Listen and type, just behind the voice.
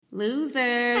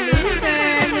Loser,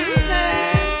 loser, loser.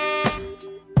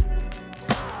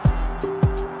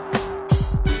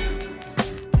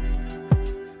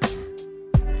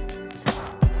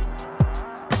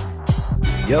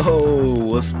 Yo,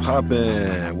 what's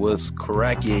poppin'? What's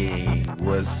cracking?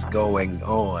 What's going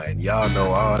on? Y'all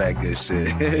know all that good shit.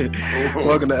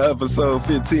 Welcome to episode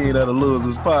 15 of the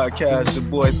Losers Podcast. Your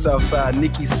boy Southside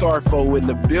Nicky Scarfo in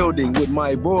the building with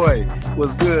my boy.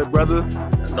 What's good, brother?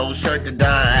 No shirt to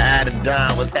dime. I had a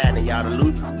dime. What's happening, y'all? The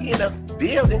Losers, we in the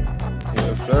building.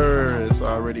 Yes, sir. It's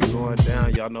already going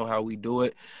down. Y'all know how we do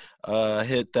it.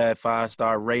 Hit that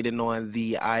 5-star rating on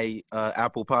the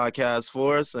Apple Podcast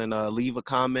for us and leave a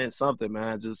comment, something,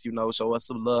 man. Just, show us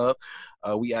some love.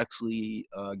 We actually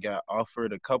got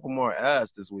offered a couple more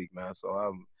ads this week, man. So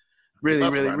I'm really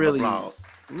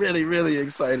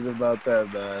excited about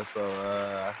that, man. So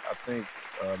I think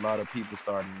a lot of people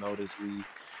starting to notice we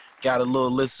got a little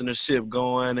listenership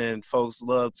going and folks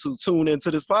love to tune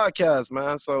into this podcast,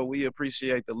 man. So we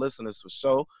appreciate the listeners for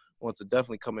sure. Want to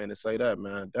definitely come in and say that,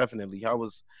 man. Definitely.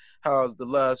 How's the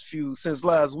last few since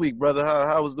last week, brother?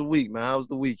 How was the week, man? How was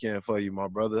the weekend for you, my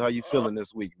brother? How you feeling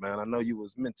this week, man? I know you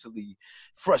was mentally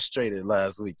frustrated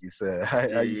last week. You said,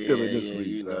 how you feeling this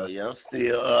week? I'm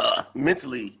still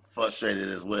mentally frustrated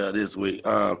as well this week.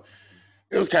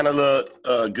 It was kind of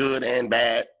a good and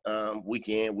bad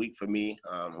week for me.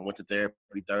 I went to therapy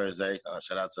Thursday.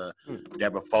 Shout out to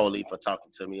Deborah Foley for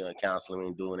talking to me and counseling me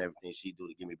and doing everything she do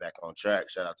to get me back on track.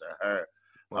 Shout out to her.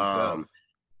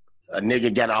 A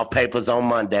nigga got off papers on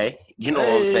Monday. You know what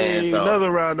I'm saying? So another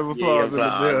round of applause in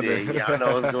the building. Yeah, y'all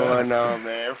know what's going on,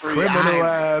 man. Criminal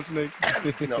ass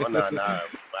nigga. No.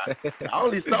 I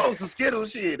only stole some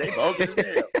Skittles, shit. They bogus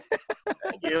as hell.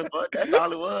 I give a fuck. That's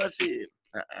all it was, shit.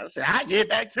 I said, I get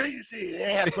back to you, shit. They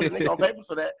ain't had to put a nigga on papers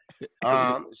for that.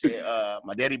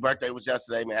 My daddy's birthday was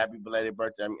yesterday, man. Happy belated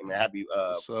birthday. I mean, happy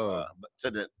to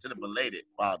the belated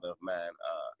father of mine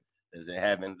is in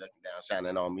heaven, looking down,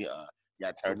 shining on me.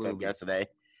 Got turned up yesterday.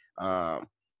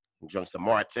 Drunk some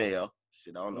Martell.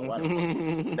 Shit, I don't know why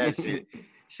that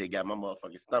shit got my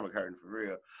motherfucking stomach hurting for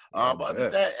real. But other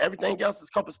than that, everything else is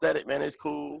copacetic, man. It's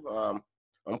cool.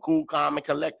 I'm cool, calm, and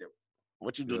collected.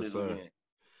 What you do this weekend?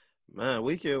 Man,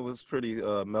 weekend was pretty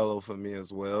mellow for me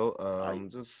as well.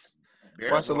 Just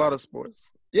watched a lot of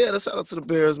sports. Yeah, shout out to the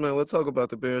Bears, man. We'll talk about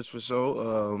the Bears for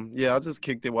sure. I just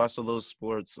kicked it, watched a little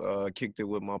sports, kicked it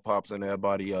with my pops and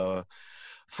everybody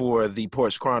for the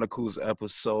Porch Chronicles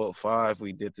episode 5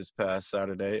 we did this past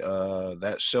Saturday.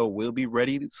 That show will be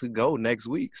ready to go next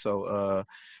week. So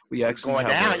we actually going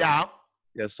down, y'all.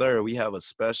 Yes, sir. We have a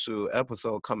special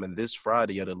episode coming this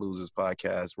Friday of the Losers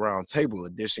Podcast Roundtable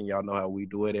Edition. Y'all know how we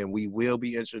do it, and we will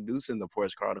be introducing the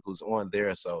Porch Chronicles on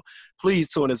there. So please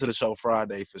tune into the show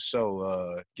Friday for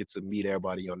sure. Get to meet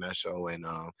everybody on that show, and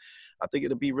I think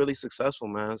it'll be really successful,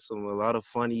 man. A lot of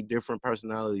funny, different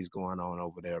personalities going on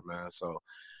over there, man. So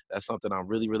that's something I'm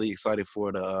really, really excited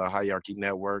for, the Hierarchy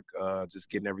Network, just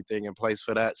getting everything in place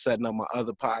for that, setting up my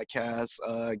other podcasts,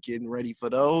 getting ready for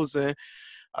those, and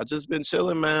I just been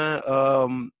chilling, man. I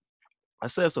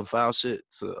said some foul shit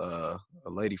to a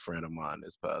lady friend of mine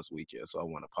this past weekend, so I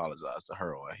want to apologize to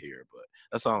her on here, but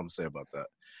that's all I'm going to say about that.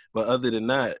 But other than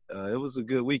that, it was a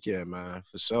good weekend, man,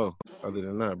 for sure. Other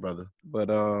than that, brother. But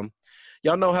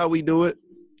y'all know how we do it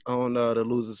on the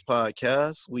Losers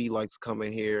Podcast. We like to come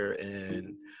in here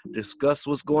and discuss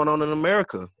what's going on in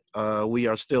America. We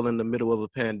are still in the middle of a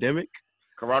pandemic.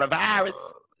 Coronavirus.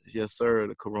 Yes, sir.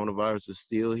 The coronavirus is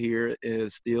still here,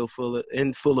 is still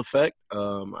in full effect.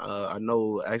 I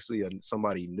know actually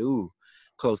somebody new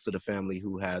close to the family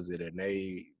who has it, and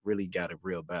they really got it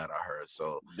real bad, I heard.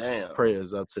 So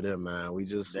prayers up to them, man. We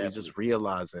just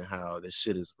realizing how this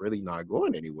shit is really not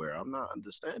going anywhere. I'm not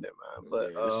understanding, man.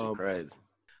 But this shit crazy.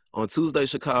 On Tuesday,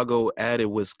 Chicago added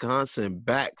Wisconsin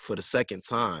back for the second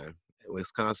time.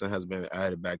 Wisconsin has been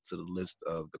added back to the list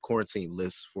of the quarantine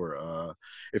list for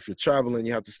if you're traveling,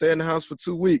 you have to stay in the house for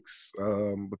 2 weeks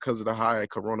because of the high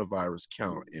coronavirus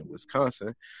count in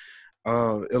Wisconsin.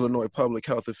 Illinois public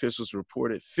health officials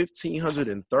reported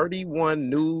 1,531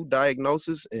 new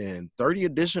diagnoses and 30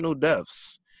 additional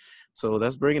deaths. So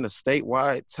that's bringing a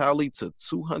statewide tally to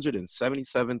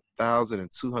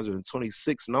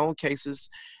 277,226 known cases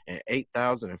and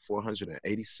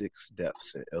 8,486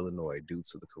 deaths in Illinois due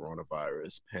to the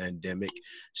coronavirus pandemic.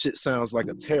 Shit sounds like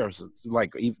a terrorist,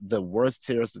 like the worst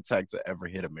terrorist attack to ever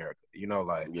hit America.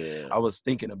 I was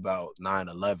thinking about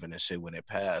 9/11 and shit when it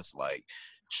passed. Like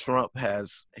Trump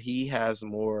has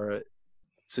more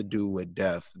to do with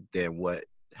death than what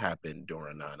happened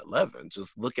during 9/11.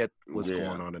 Just look at what's Yeah.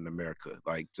 going on in America.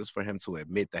 Like, just for him to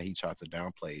admit that he tried to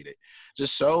downplay it,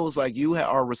 just shows like you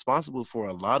are responsible for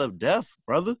a lot of death,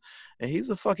 brother. And he's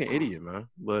a fucking idiot, man.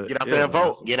 But Get out yeah, there and man,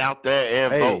 vote. Get out there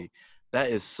and vote. hey, that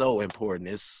is so important.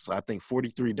 It's, I think,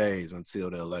 43 days until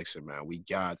the election, man. We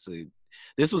got to.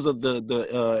 This was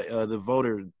the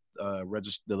voter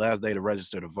register. The last day to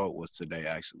register to vote was today,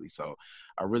 actually. So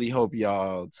I really hope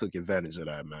y'all took advantage of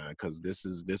that, man, because this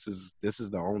is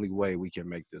the only way we can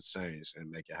make this change and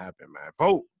make it happen, man.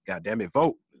 Vote, goddamn it,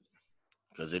 vote.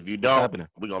 Because if you What's don't, happening?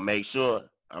 we're going to make sure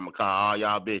I'm going to call all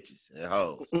y'all bitches and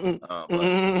hoes. But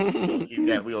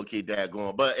we gonna keep that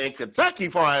going. But in Kentucky,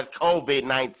 as far as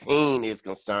COVID-19 is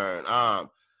concerned,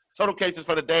 total cases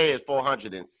for the day is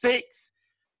 406.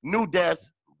 New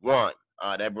deaths, 1.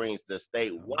 That brings the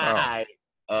statewide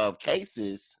of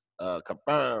cases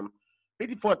confirmed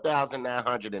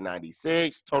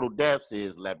 54,996. Total deaths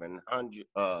is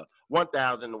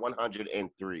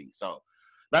 1,103. So,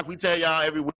 like we tell y'all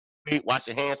every week, wash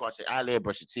your hands, wash your eyelid,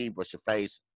 brush your teeth, brush your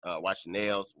face, wash your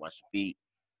nails, wash your feet.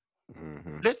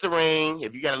 Listerine,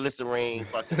 if you got a Listerine,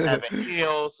 fucking Evan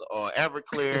Hills or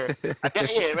Everclear. Matter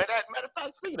of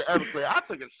fact, speaking of Everclear, I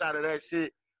took a shot of that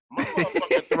shit. My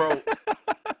motherfucking throat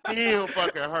still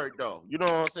fucking hurt though. You know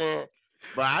what I'm saying?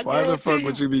 But why the fuck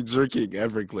would you be drinking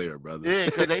Everclear, brother? Yeah,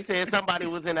 because they said somebody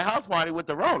was in the house party with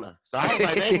the Rona. So I was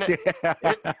like,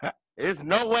 there's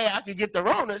no way I could get the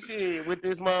Rona shit with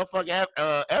this motherfucking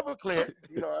Everclear.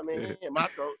 You know what I mean? In my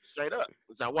throat, straight up.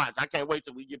 So watch. I can't wait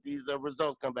till we get these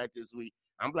results come back this week.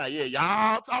 I'm like, yeah,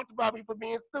 y'all talked about me for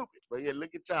being stupid. But yeah,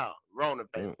 look at y'all. Rona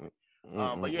face.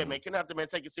 But yeah, man, Connector, man,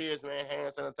 take it serious, man.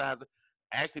 Hand sanitizer.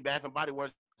 Actually, Bath and Body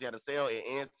Works had a sale. It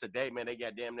ends today, man. They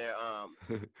got damn near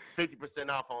 50%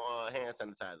 off on hand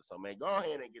sanitizer. So, man, go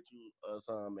ahead and get you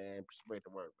some, man. Spread the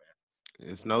word, man.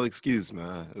 It's no excuse,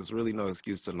 man. It's really no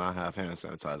excuse to not have hand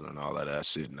sanitizer and all of that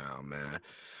shit now, man.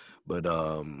 But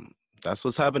that's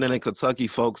what's happening in Kentucky,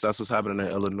 folks. That's what's happening in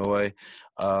Illinois.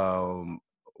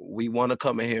 We want to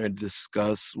come in here and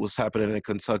discuss what's happening in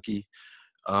Kentucky.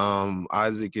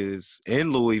 Isaac is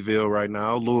in Louisville right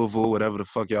now, Louisville, whatever the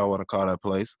fuck y'all want to call that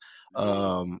place.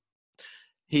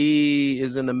 He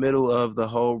is in the middle of the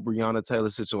whole Breonna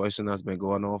Taylor situation that's been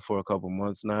going on for a couple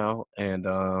months now, and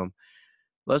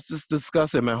let's just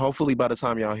discuss it, man. Hopefully by the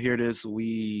time y'all hear this,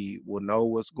 we will know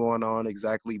what's going on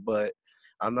exactly, but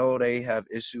I know they have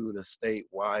issued a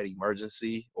statewide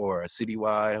emergency or a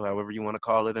citywide, however you want to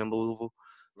call it, in Louisville.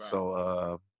 Right.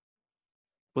 So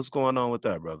what's going on with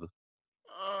that, brother?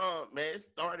 Man, it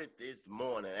started this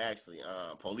morning, actually.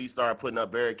 Police started putting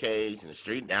up barricades in the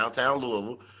street downtown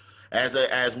Louisville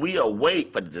as we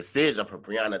await for the decision for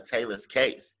Breonna Taylor's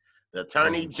case. The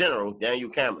Attorney General, Daniel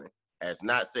Cameron, has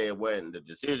not said when the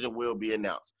decision will be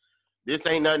announced. This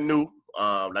ain't nothing new.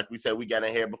 Like we said, we got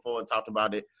in here before and talked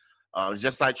about it.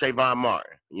 Just like Trayvon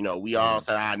Martin. You know, we all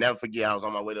said, I'll never forget, I was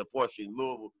on my way to 4th Street in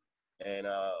Louisville, and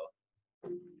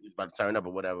he was about to turn up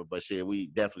or whatever, but shit, we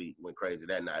definitely went crazy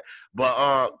that night.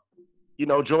 But, you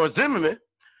know, George Zimmerman,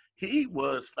 he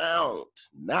was found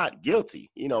not guilty,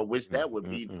 you know, which that would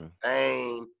be the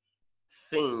same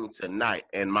thing tonight,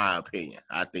 in my opinion.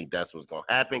 I think that's what's going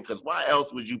to happen, because why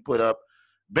else would you put up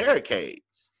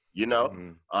barricades, you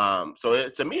know? So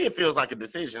to me, it feels like a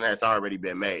decision has already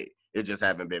been made. It just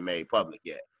haven't been made public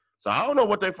yet. So I don't know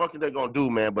what they're going to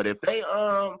do, man, but if they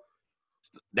going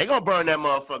to burn that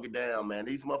motherfucker down, man.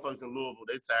 These motherfuckers in Louisville,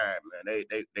 they tired, man.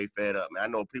 They fed up, man. I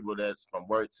know people that's from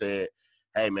work said,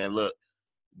 hey, man, look,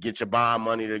 get your bond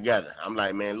money together. I'm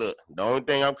like, man, look, the only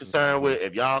thing I'm concerned with,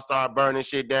 if y'all start burning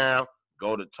shit down,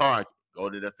 go to Target, go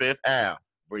to the Fifth Ave,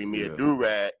 bring me a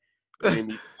do-rag, bring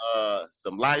me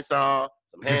some Lysol,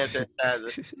 some hand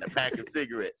sanitizer, and a pack of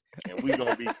cigarettes, and we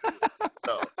going to be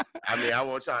so, I mean, I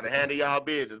want y'all to handle y'all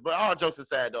business. But all jokes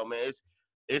aside, though, man,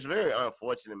 it's very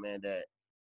unfortunate, man, that,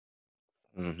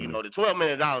 you know, the $12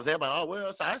 million, everybody, oh,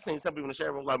 well, so I seen some people in the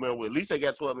sheriff room like, man, well, at least they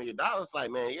got $12 million. Like,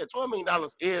 man, yeah, $12 million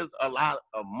is a lot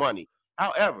of money.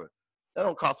 However, that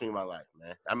don't cost me my life,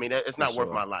 man. I mean, it's not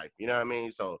worth my life. You know what I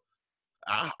mean? So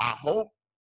I hope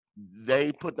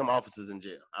they put them officers in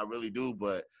jail. I really do,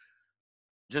 but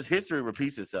just history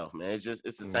repeats itself, man. It's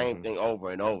the same thing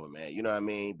over and over, man. You know what I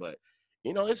mean? But,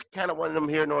 you know, it's kind of one of them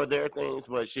here nor there things,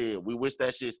 but shit, we wish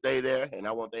that shit stay there, and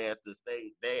I want their ass to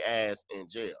stay their ass in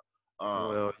jail.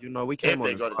 Well, you know, we came on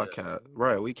this podcast,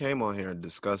 right? We came on here and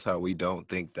discussed how we don't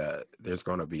think that there's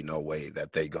going to be no way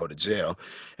that they go to jail.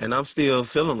 And I'm still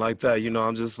feeling like that. You know,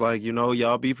 I'm just like, you know,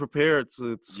 y'all be prepared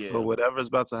for whatever's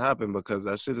about to happen, because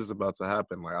that shit is about to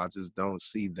happen. Like, I just don't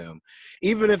see them.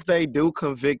 Even if they do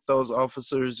convict those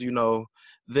officers, you know,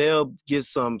 they'll get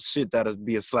some shit that'll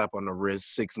be a slap on the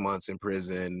wrist, 6 months in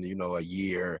prison, you know, a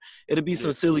year. It'll be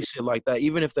some silly shit like that,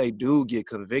 even if they do get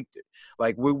convicted.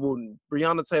 Like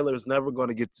Breonna Taylor is never going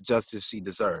to get the justice she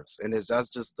deserves, and that's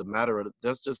just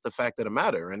the fact of the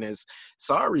matter. And it's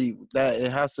sorry that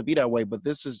it has to be that way, but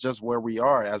this is just where we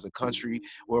are as a country,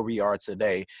 where we are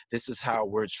today. This is how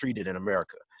we're treated in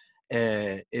America.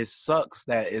 And it sucks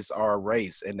that it's our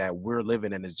race and that we're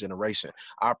living in this generation.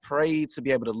 I pray to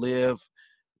be able to live,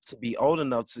 to be old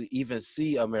enough to even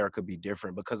see America be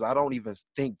different, because I don't even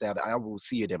think that I will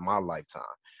see it in my lifetime.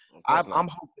 I'm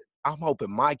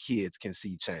hoping my kids can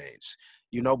see change,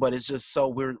 you know, but it's just so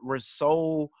we're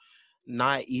so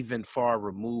not even far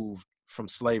removed from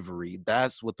slavery.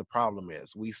 That's what the problem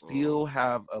is. We still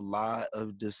have a lot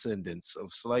of descendants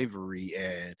of slavery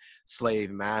and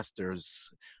slave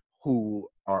masters who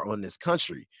are on this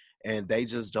country, and they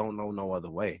just don't know no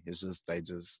other way. It's just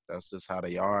that's just how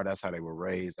they are. That's how they were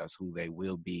raised. That's who they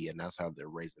will be, and that's how they're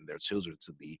raising their children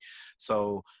to be.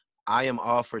 So I am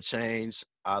all for change.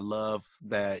 I love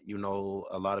that, you know,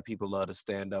 a lot of people love to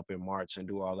stand up and march and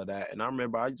do all of that. And I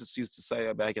remember I just used to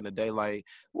say back in the day, like,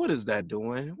 what is that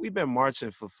doing? We've been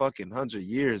marching for fucking 100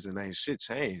 years and ain't shit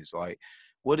changed. Like,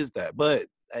 what is that? But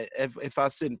if I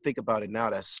sit and think about it now,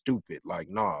 that's stupid. Like,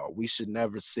 nah, we should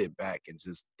never sit back and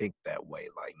just think that way.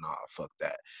 Like, nah, fuck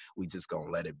that. We just gonna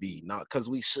let it be. Not because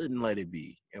we shouldn't let it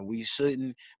be. And we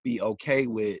shouldn't be okay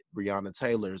with Breonna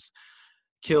Taylor's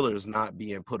killers not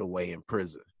being put away in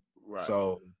prison. Right.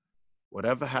 So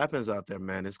whatever happens out there,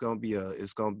 man, it's gonna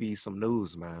be some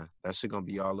news, man. That shit gonna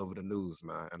be all over the news,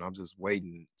 man. And I'm just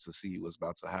waiting to see what's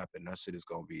about to happen. That shit is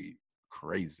gonna be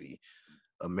crazy.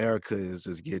 America is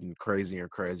just getting crazier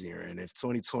and crazier. And if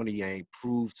 2020 ain't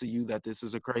proved to you that this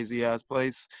is a crazy ass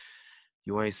place,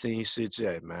 you ain't seen shit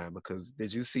yet, man. Because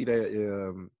did you see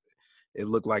that it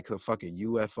looked like a fucking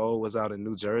UFO was out in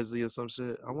New Jersey or some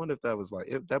shit? I wonder if that was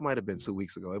that might have been 2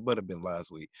 weeks ago. It might have been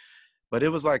last week. But it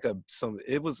was like a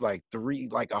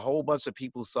whole bunch of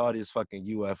people saw this fucking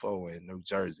UFO in New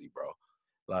Jersey, bro.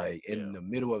 Like in the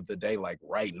middle of the day, like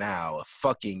right now, a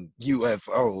fucking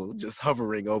UFO just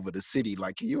hovering over the city.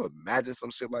 Like, can you imagine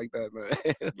some shit like that, man?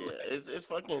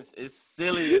 It's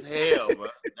silly as hell, bro.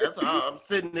 That's how I'm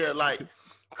sitting there, like,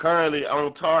 currently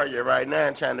on Target right now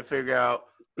and trying to figure out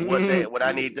what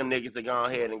I need them niggas to go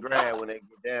ahead and grab when they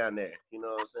get down there. You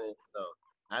know what I'm saying? So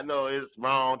I know it's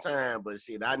wrong time, but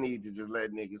shit, I need to just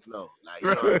let niggas know. Like, you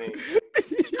know what I mean?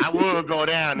 I would go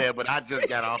down there, but I just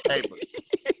got off papers.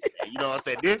 You know what I'm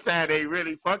saying? This time they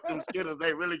really fuck them Skittles.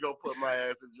 They really go put my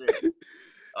ass in jail.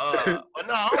 But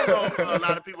no, I don't know if a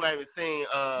lot of people haven't seen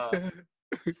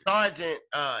Sergeant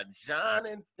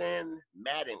Jonathan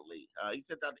Mattingly. He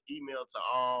sent out the email to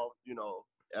all, you know,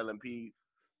 LMP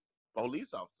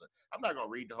police officer. I'm not gonna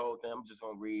read the whole thing. I'm just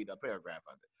gonna read a paragraph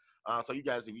of it. So you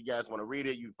guys, if you guys want to read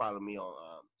it, you can follow me on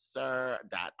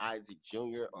Sir.Isaac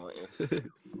Jr. on Instagram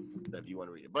if you want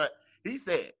to read it. But he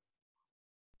said,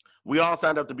 we all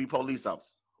signed up to be police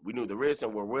officers. We knew the risks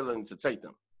and were willing to take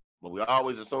them, but we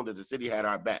always assumed that the city had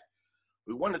our back.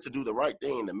 We wanted to do the right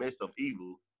thing in the midst of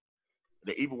evil,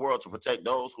 the evil world, to protect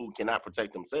those who cannot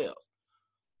protect themselves,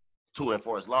 to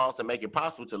enforce laws to make it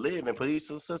possible to live in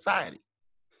peaceful society.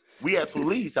 We as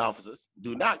police officers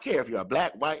do not care if you're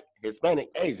Black, white, Hispanic,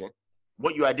 Asian,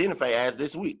 what you identify as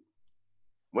this week.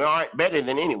 We aren't better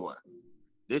than anyone.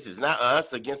 This is not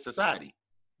us against society,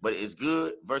 but it's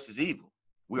good versus evil.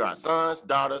 We are sons,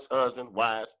 daughters, husbands,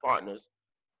 wives, partners,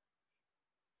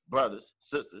 brothers,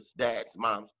 sisters, dads,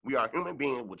 moms. We are human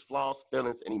beings with flaws,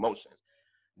 feelings, and emotions.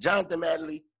 Jonathan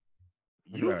Mattingly,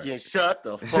 you can shut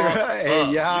the fuck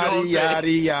up. Yada, yada.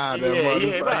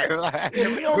 Yeah, right.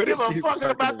 Yeah, we don't give a fuck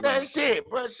about that shit,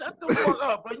 bro. Shut the fuck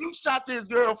up, bro. You shot this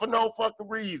girl for no fucking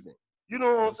reason. You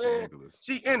know what I'm saying? Ridiculous.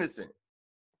 She innocent.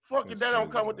 Fuck it, that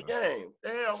don't come with the game. The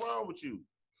hell wrong with you?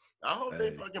 I hope they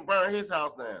fucking burn his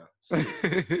house down.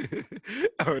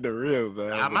 Oh, the real,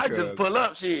 man. I might just pull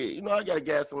up, shit. You know, I got a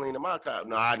gasoline in my car.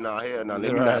 No, hell no.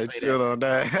 Let me not say chill that. on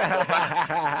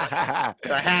that.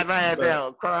 I had my ass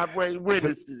down, corroborating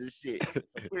witnesses and shit.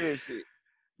 Some weird shit.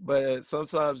 But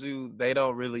sometimes they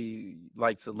don't really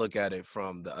like to look at it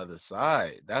from the other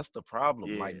side. That's the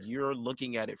problem. Yeah. Like, you're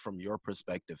looking at it from your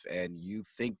perspective, and you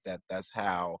think that that's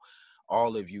how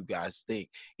all of you guys think.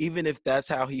 Even if that's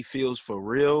how he feels for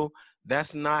real,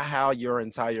 that's not how your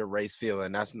entire race feel,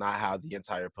 and that's not how the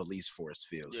entire police force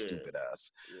feels, stupid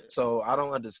ass. Yeah. So I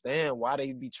don't understand why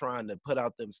they be trying to put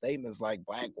out them statements like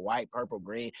black, white, purple,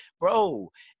 green. Bro,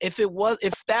 if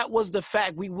that was the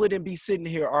fact, we wouldn't be sitting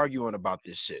here arguing about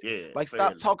this shit. Yeah, like,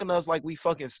 stop talking to us like we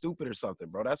fucking stupid or something,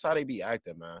 bro. That's how they be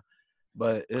acting, man.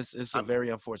 But it's a very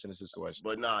unfortunate situation.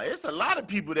 But nah, it's a lot of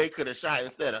people they could have shot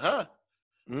instead of her.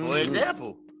 For Mhm.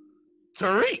 example,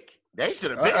 Tariq. They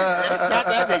should have been shot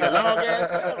that nigga long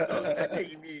ass time. That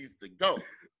nigga needs to go.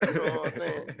 You know what I'm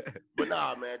saying? But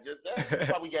nah, man, just that's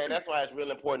why that's why it's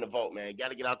real important to vote, man. You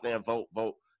gotta get out there and vote.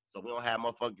 So we don't have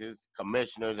motherfuckers,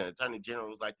 commissioners, and attorney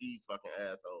generals like these fucking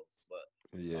assholes.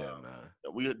 But Yeah, man.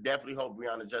 we definitely hope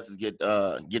Breonna Justice get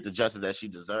the justice that she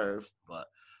deserves. But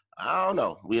I don't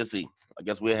know. We'll see. I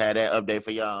guess we'll have that update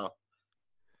for y'all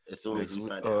as soon as we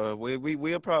find out. We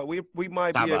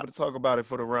might be able to talk about it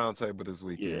for the roundtable this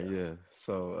weekend. Yeah.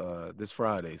 So this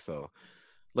Friday. So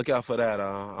look out for that.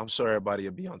 I'm sure everybody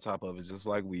will be on top of it, just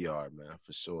like we are, man,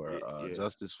 for sure.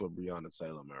 Justice for Breonna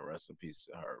Taylor, man. Rest in peace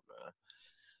to her, man.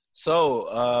 So,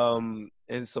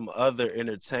 and some other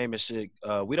entertainment shit,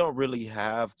 we don't really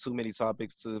have too many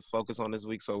topics to focus on this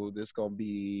week, so this gonna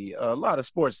be a lot of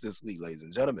sports this week, ladies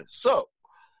and gentlemen. So,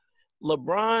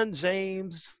 LeBron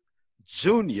James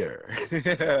Jr.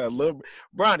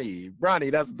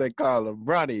 Bronny, that's what they call him,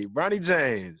 Bronny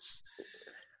James.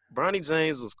 Bronny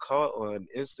James was caught on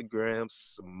Instagram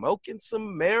smoking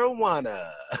some marijuana.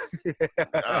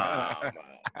 Oh, my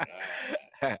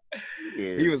God.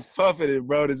 Yes. He was puffing it,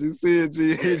 bro. Did you see it,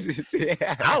 G?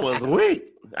 I was weak.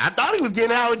 I thought he was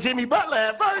getting out with Jimmy Butler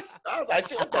at first. I was like,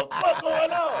 shit, what the fuck going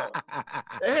on?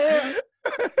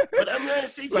 But I mean,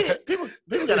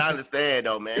 people gotta understand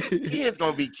though, man. Kids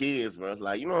gonna be kids, bro.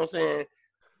 Like, you know what I'm saying?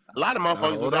 A lot of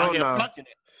motherfuckers was out here fucking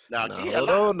it. Hold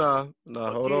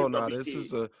on now.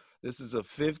 This is a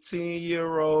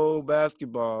 15-year-old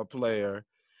basketball player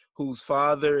whose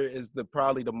father is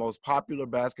probably the most popular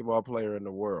basketball player in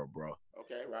the world, bro.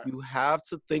 Okay, right. You have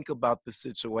to think about the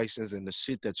situations and the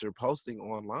shit that you're posting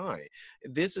online.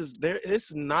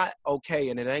 It's not okay,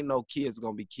 and it ain't no kids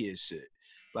gonna be kid shit.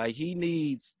 Like he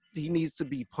needs to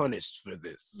be punished for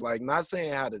this. Like, not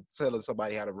saying telling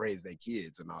somebody how to raise their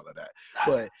kids and all of that,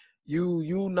 but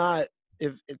you not.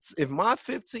 If my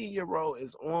 15-year-old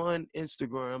is on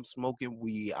Instagram smoking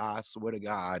weed, I swear to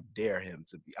God, I dare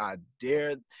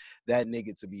that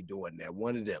nigga to be doing that.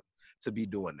 One of them to be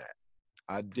doing that.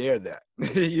 I dare that.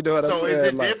 You know what I'm saying? So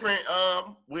is it different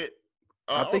with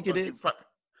I think it is.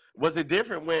 Was it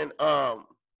different when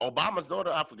Obama's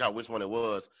daughter, I forgot which one it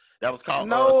was, that was called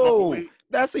smoking weed?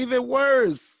 That's even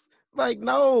worse. Like,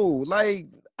 no, like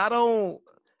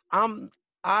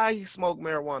I smoke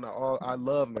marijuana. I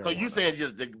love marijuana. So you saying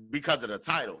just because of the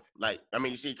title? Like, I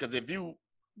mean, because if you,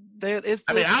 I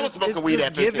was smoking weed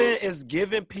at 15. It's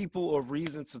giving people a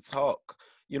reason to talk.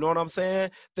 You know what I'm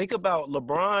saying? Think about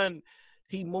LeBron.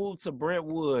 He moved to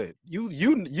Brentwood. You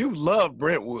love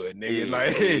Brentwood, nigga.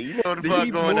 Yeah, you know what the fuck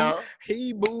going on.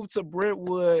 He moved to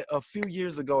Brentwood a few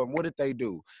years ago, and what did they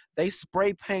do? They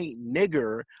spray paint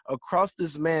nigger across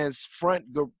this man's front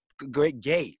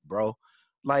gate, bro.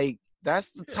 Like,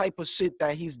 that's the type of shit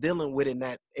that he's dealing with in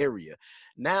that area.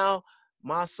 Now,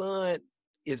 my son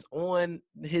is on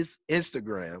his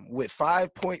Instagram with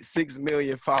 5.6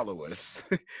 million followers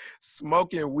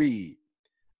smoking weed.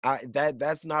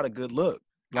 That's not a good look.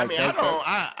 Like, I mean,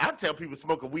 I tell people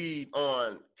smoking weed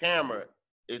on camera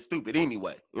is stupid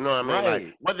anyway. You know what I mean? Right.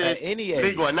 Like, whether it's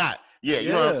legal or not. Yeah,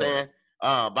 you know what I'm saying?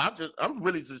 But I'm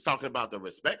really just talking about the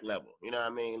respect level. You know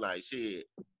what I mean? Like, shit,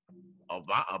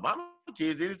 Obama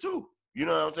kids did it too. You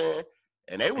know what I'm saying?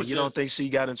 And they was. You don't think she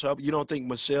got in trouble? You don't think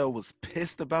Michelle was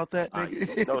pissed about that,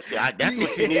 nigga? No, that's what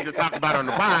she needs to talk about on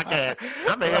the podcast.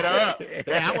 I'm gonna hit her up.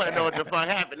 Yeah, I want to know what the fuck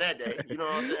happened that day. You know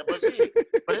what I'm saying?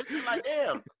 But it's just like,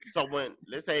 damn. So when,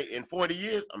 let's say in 40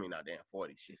 years, I mean, not damn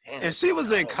 40 shit. Damn, and she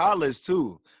was in college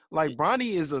too. Like,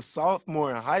 Bronny is a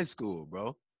sophomore in high school,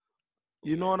 bro.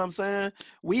 You know what I'm saying?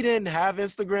 We didn't have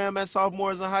Instagram as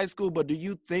sophomores in high school, but do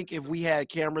you think if we had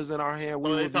cameras in our hand,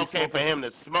 it's okay for him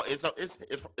to smoke?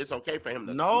 It's okay for him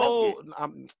to smoke it. No,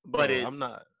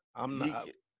 I'm not.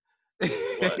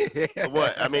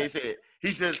 What? I mean,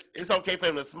 it's okay for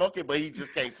him to smoke it, but he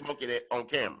just can't smoke it on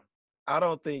camera. I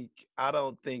don't think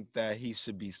that he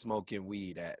should be smoking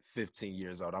weed at 15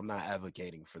 years old. I'm not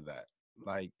advocating for that.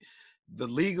 Like, the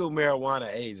legal marijuana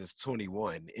age is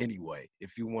 21 anyway,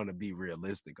 if you want to be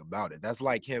realistic about it. That's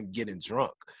like him getting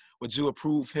drunk. Would you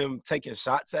approve him taking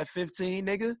shots at 15,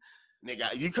 nigga?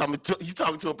 Nigga, you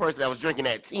talking to a person that was drinking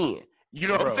at 10. You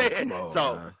know what I'm saying? Man.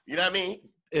 You know what I mean?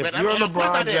 If you're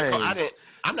LeBron James.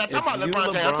 I'm not talking about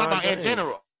LeBron James. I'm talking about in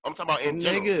general. I'm talking about in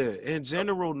general. Nigga, in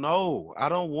general, no. I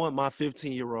don't want my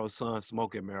 15-year-old son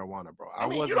smoking marijuana, bro. I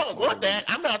mean, you don't want that.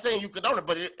 I'm not saying you condone it,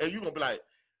 but you're going to be like,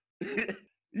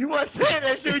 You weren't saying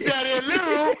that shit down there in the living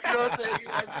room. You know what I'm saying? You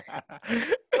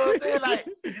know what I'm saying? Like,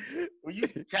 when you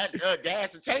catch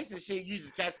Dash and Chase and shit, you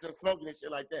just catch them smoking and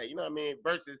shit like that. You know what I mean?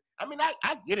 Versus, I mean, I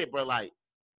get it, bro. Like,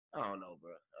 I don't know,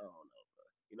 bro.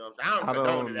 You know what I'm saying? I don't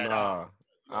condone it at all.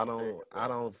 You know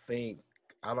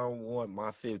I don't want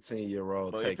my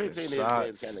 15-year-old taking 15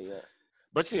 shots. Kinda, yeah.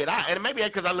 But shit, and maybe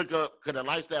because I look up, because the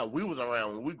lifestyle we was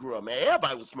around when we grew up, man,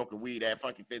 everybody was smoking weed at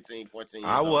fucking 15, 14 years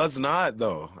old. I was not,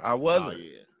 though. I wasn't. Oh,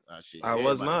 yeah. Shit. I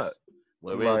was not.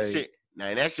 Well, like, shit. Now,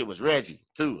 and that shit was Reggie,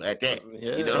 too, at that.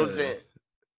 Yeah, you know what I'm saying?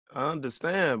 I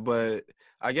understand, but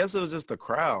I guess it was just the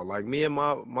crowd. Like, me and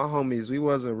my homies, we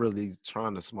wasn't really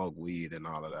trying to smoke weed and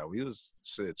all of that. We was,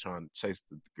 trying to chase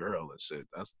the girl and shit.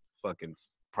 That's fucking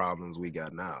problems we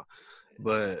got now.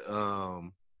 But,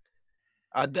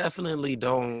 I definitely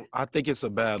don't. I think it's a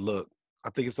bad look.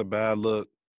 I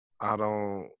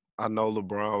know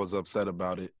LeBron was upset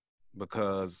about it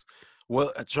because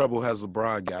what trouble has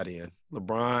LeBron got in?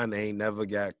 LeBron ain't never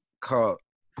got caught,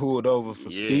 pulled over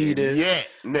for speeding.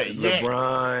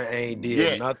 LeBron ain't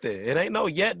did nothing. It ain't no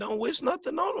yet. Don't wish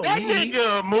nothing on him. That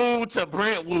nigga moved to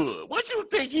Brentwood. What you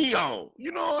think he on?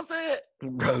 You know what I'm saying?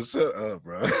 Bro, shut up,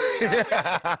 bro.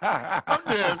 I'm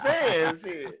just saying,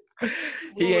 shit.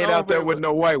 He ain't out there with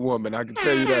no white woman. I can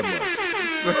tell you that much.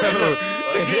 So,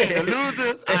 again, the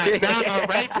Losers Are Not a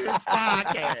Racist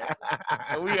Podcast.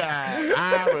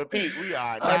 I repeat, we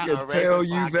are not a racist podcast. I can tell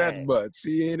you that much.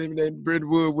 He ain't even in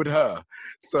Brentwood with her.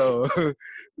 So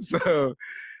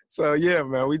yeah,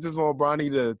 man, we just want Bronny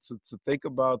to think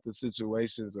about the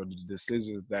situations or the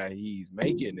decisions that he's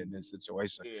making in this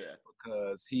situation. Yeah.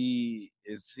 Because he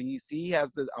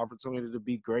has the opportunity to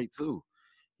be great too.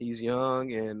 He's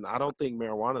young, and I don't think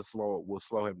marijuana will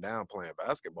slow him down playing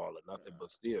basketball or nothing.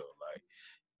 But still, like,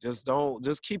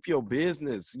 just keep your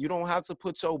business. You don't have to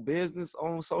put your business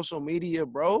on social media,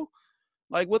 bro.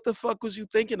 Like, what the fuck was you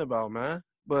thinking about, man?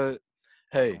 But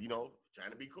hey, trying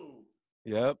to be cool.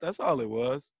 Yep, that's all it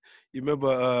was. You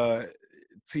remember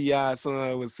T.I.'s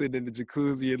son was sitting in the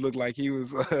jacuzzi and looked like he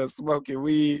was smoking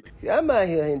weed. I'm out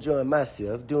here enjoying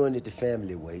myself, doing it the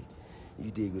family way. You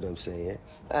dig what I'm saying?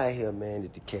 Out here, man,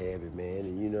 at the cabin, man,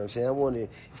 and you know what I'm saying? I want to,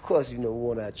 of course, we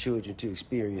want our children to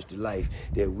experience the life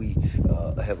that we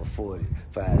have afforded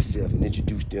for ourselves and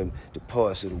introduce them to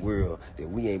parts of the world that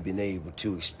we ain't been able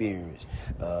to experience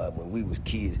when we was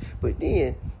kids. But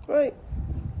then, right?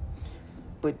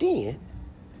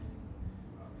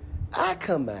 I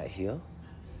come out here,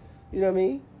 you know what I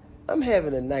mean? I'm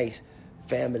having a nice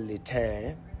family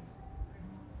time.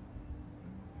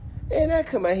 And I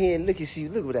come out here and look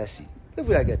what I see. Look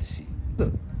what I got to see.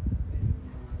 Look.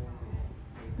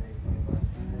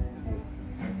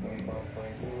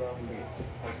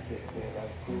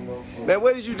 Man,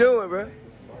 what is you doing, bro? Man,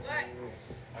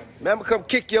 I'm gonna come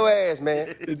kick your ass,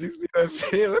 man. Did you see that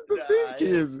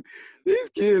shit? These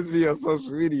kids be on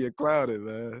social media clouded,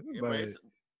 man. Yeah,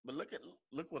 but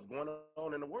look what's going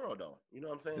on in the world, though. You know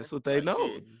what I'm saying? That's what they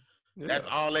know. Yeah. That's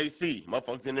all they see.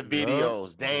 Motherfuckers in the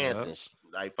videos, dancing,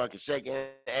 like fucking shaking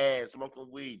ass, smoking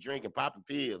weed, drinking, popping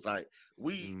pills, like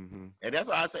weed. Mm-hmm. And that's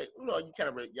why I say, you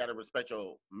kind of gotta respect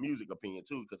your music opinion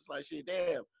too, because it's like, shit,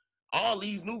 damn, all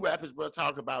these new rappers, bro,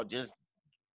 talk about just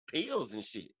pills and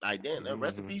shit. Like, damn, the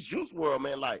rest of peace Juice WRLD,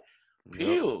 man, like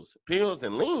pills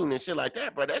and lean and shit like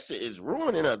that, bro. That shit is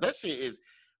ruining us. That shit is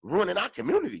ruining our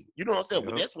community. You know what I'm saying?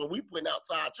 But that's what we putting out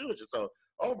to our children. So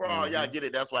overall, y'all get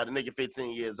it. That's why the nigga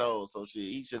 15 years old. So shit,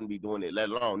 he shouldn't be doing it, let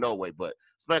alone no way. But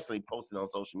especially posting on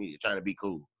social media, trying to be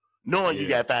cool, knowing you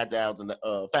got 5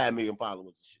 million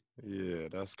followers and shit. Yeah,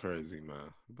 that's crazy,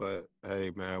 man. But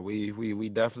hey, man, we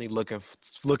definitely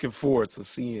looking forward to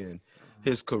seeing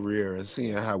his career and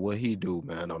seeing what he do,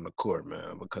 man, on the court,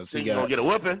 man. Because he gonna get a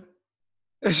whooping.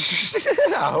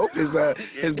 I hope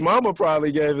his mama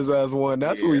probably gave his ass one.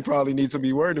 That's what he probably needs to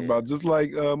be worried about. Just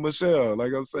like Michelle,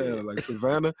 like I'm saying, like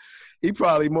Savannah, he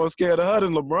probably more scared of her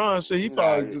than LeBron. Shit, he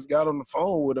probably just got on the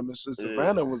phone with him and shit.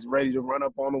 Savannah was ready to run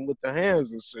up on him with the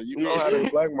hands and shit. You know how them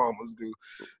black mamas do.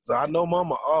 So I know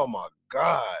mama, oh my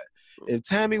God. If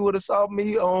Tammy would have saw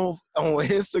me on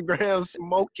Instagram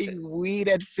smoking weed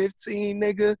at 15,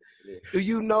 nigga, do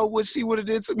you know what she would have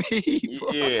did to me?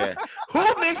 Bro? Yeah.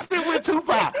 Who mixed it with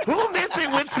Tupac?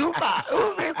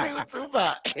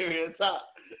 Real talk.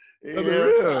 On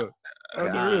the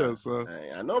real. So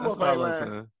I know that's all I'm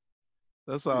saying.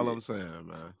 That's all I'm saying,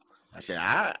 man.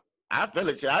 I feel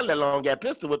it. Shit, I let alone get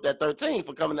pistol with that 13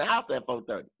 for coming to the house at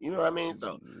 4:30. You know what I mean?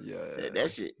 So that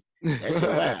shit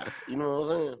wild. You know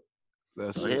what I'm saying?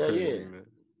 That's crazy, man.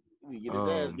 We get his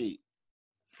ass beat.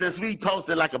 Since we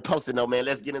posted like a post-it note, man,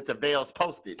 let's get into Vale's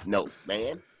post-it notes,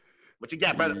 man. What you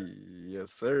got, brother?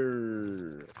 Yes,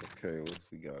 sir. Okay, what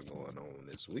we got going on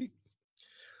this week?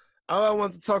 I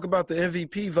want to talk about the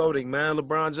MVP voting, man.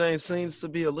 LeBron James seems to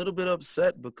be a little bit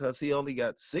upset because he only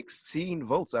got 16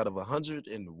 votes out of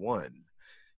 101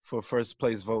 for first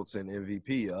place votes in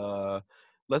MVP.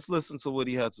 Let's listen to what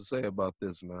he had to say about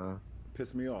this, man.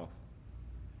 Pissed me off.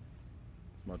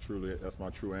 That's my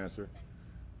true answer.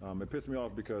 It pissed me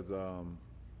off because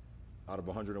out of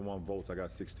 101 votes, I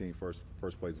got 16 first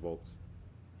place votes.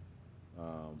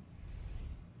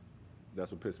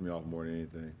 That's what pissed me off more than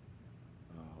anything.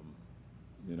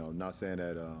 Not saying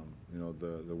that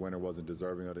the winner wasn't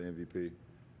deserving of the MVP,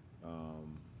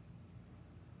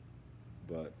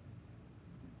 but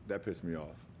that pissed me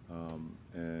off.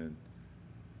 And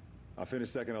I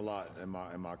finished second a lot in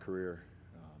my career,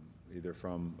 either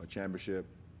from a championship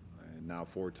and now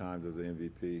 4 times as an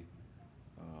MVP.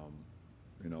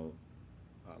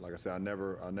 Like I said, I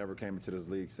never came into this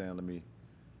league saying let me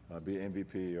be an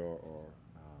MVP or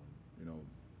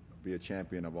be a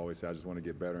champion. I've always said I just want to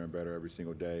get better and better every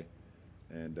single day,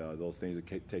 and those things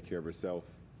take care of itself.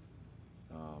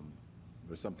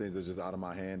 There's some things that's just out of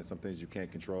my hand and some things you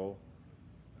can't control,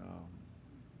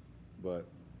 but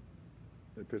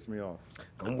it pissed me off.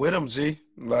 I'm with him, G.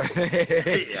 Like,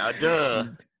 yeah, duh.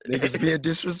 Niggas being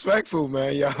disrespectful,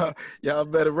 man. Y'all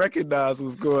better recognize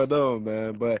what's going on,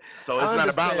 man. But so it's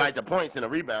not about like the points and the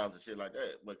rebounds and shit like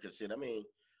that. But shit, I mean,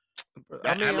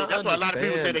 that's what a lot of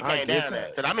people think it came down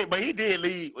at. But he did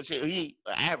lead. He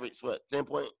averaged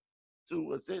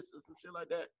 10.2 assists or some shit like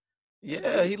that.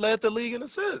 Yeah, he led the league in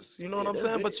assists. You know what I'm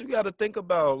saying? Big. But you got to think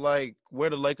about like where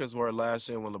the Lakers were last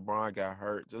year when LeBron got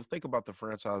hurt. Just think about the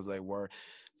franchise they were.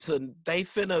 They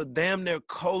finna damn near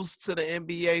coast to the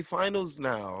NBA Finals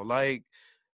now. Like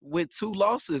with 2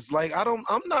 losses. Like I'm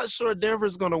not sure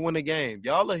Denver's gonna win a game.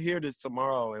 Y'all will hear this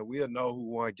tomorrow and we'll know who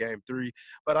won Game 3.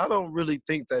 But I don't really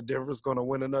think that Denver's gonna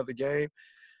win another game,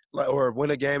 or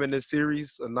win a game in this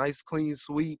series. A nice clean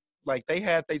sweep. Like they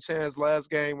had their chance last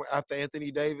game after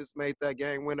Anthony Davis made that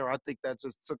game winner. I think that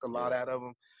just took a lot out of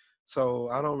them. So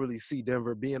I don't really see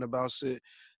Denver being about shit.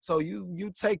 So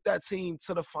you take that team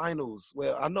to the finals.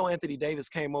 Well, I know Anthony Davis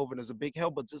came over and is a big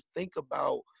help, but just think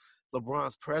about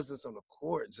LeBron's presence on the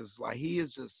court. Just like he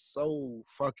is just so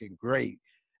fucking great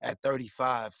at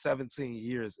 35, 17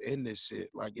 years in this shit.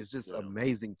 Like it's just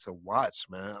amazing to watch,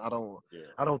 man. I don't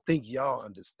think y'all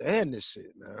understand this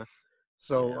shit, man.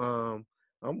 So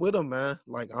I'm with him, man.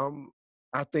 Like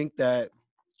I think that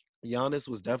Giannis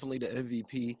was definitely the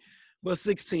MVP, but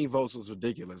 16 votes was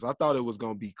ridiculous. I thought it was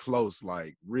gonna be close,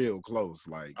 like real close.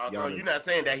 Like so you're not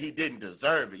saying that he didn't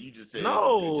deserve it. You just said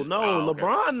no. Okay.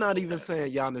 LeBron not even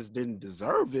saying Giannis didn't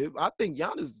deserve it. I think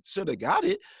Giannis should have got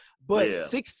it, but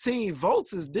 16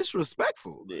 votes is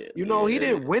disrespectful. He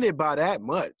didn't win it by that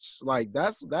much. Like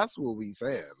that's what we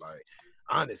saying. Like.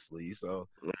 Honestly, so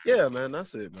yeah, man,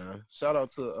 that's it, man. Shout out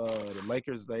to the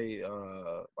Lakers. They,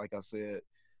 like I said,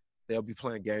 they'll be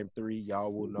playing Game 3.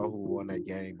 Y'all will know who won that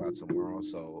game by tomorrow.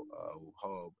 So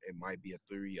it might be a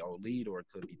 3-0 lead or it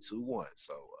could be 2-1.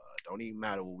 So don't even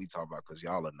matter what we talk about because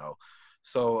y'all will know.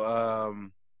 So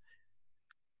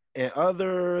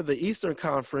the Eastern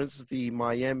Conference, the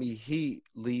Miami Heat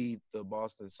lead the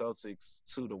Boston Celtics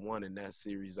 2-1 in that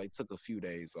series. They took a few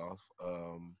days off.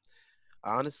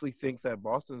 I honestly think that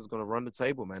Boston is going to run the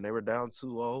table, man. They were down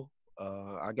 2-0.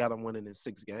 I got them winning in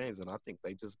 6 games, and I think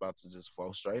they just about to just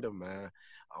frustrate them, man.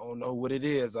 I don't know what it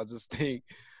is. I think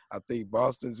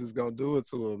Boston's just going to do it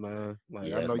to them, man.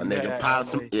 Like, I know you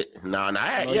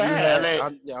had LA.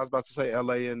 I was about to say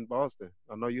LA and Boston.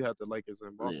 I know you had the Lakers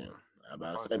in Boston. Yeah. I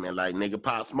about to say, man, like nigga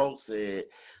Pop Smoke said,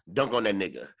 dunk on that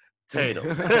nigga. Tatum.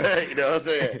 You know what I'm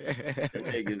saying?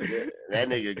 That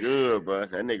nigga good, bro.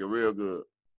 That nigga real good.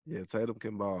 Yeah, Tatum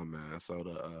can ball, man. So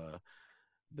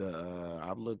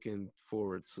I'm looking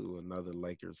forward to another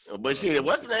Lakers. But shit,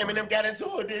 what's the name of them got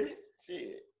into it, didn't it?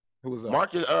 Shit. Who was that?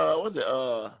 Marcus, was it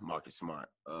Marcus Smart?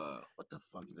 What the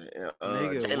fuck is that?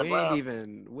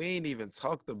 Nigga, we ain't even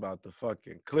talked about the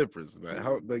fucking Clippers, man.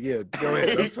 But yeah, go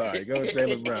ahead. I'm sorry. Go with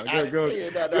Jaylen Brown. Go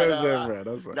Jaylen Brown.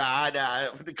 I'm sorry. Nah,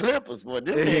 the Clippers, boy.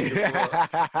 Them niggas,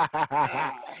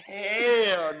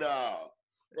 hell no.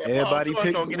 Everybody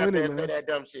picks gonna get up there and say man. that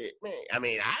dumb shit, man. I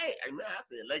mean, I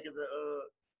said Lakers are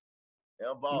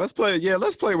Let's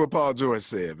play what Paul George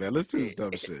said, man. Let's do this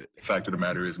dumb shit. The fact of the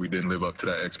matter is we didn't live up to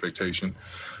that expectation.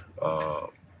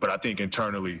 But I think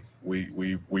internally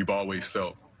we've always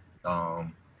felt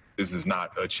this is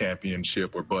not a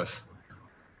championship or bust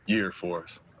year for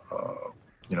us.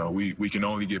 We can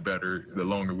only get better the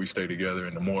longer we stay together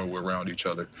and the more we're around each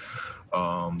other.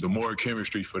 The more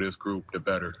chemistry for this group, the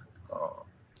better.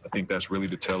 I think that's really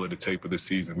the tale of the tape of the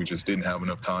season. We just didn't have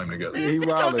enough time together. He Sit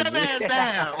your wildin', dumb ass G.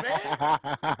 down, man.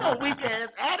 Yo, weak ass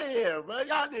out of here, bro.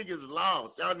 Y'all niggas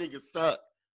lost. Y'all niggas suck.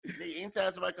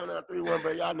 Anytime somebody come down 3-1,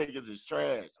 bro, y'all niggas is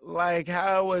trash. Like,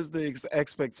 how was the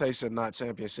expectation not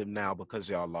championship now because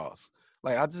y'all lost?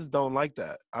 Like, I just don't like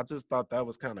that. I just thought that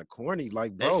was kind of corny.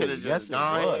 Like, They bro, should have just yes, it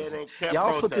gone ahead was. and kept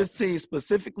Y'all put this protesting. team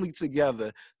specifically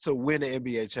together to win the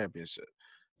NBA championship.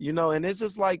 You know, and it's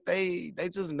just like they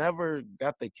just never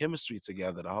got the chemistry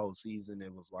together the whole season.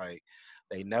 It was like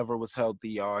they never was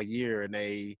healthy all year, and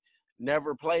they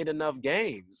never played enough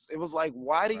games. It was like,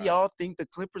 why do Right. y'all think the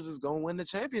Clippers is gonna win the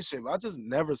championship? I just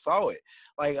never saw it.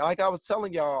 Like I was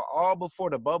telling y'all all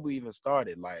before the bubble even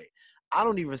started, like I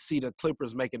don't even see the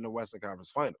Clippers making the Western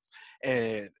Conference Finals.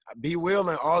 And B. Will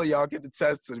and all of y'all get to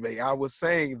test to me. I was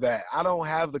saying that I don't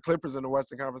have the Clippers in the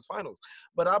Western Conference Finals.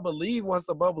 But I believe once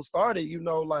the bubble started, you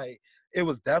know, like it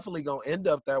was definitely going to end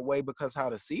up that way because how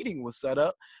the seeding was set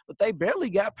up. But they barely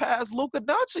got past Luka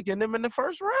Doncic and them in the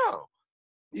first round,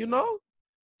 you know? Yeah,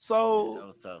 So that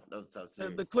was tough. That was a tough the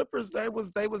series. Clippers,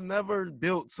 they was never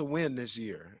built to win this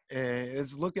year. And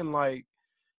it's looking like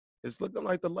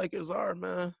the Lakers are,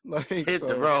 man. Like, Hit the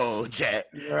so, road, Jack.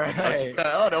 right. I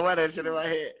don't know why that shit in my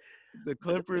head. The But the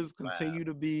Clippers wow. continue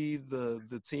to be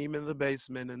the team in the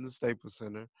basement in the Staples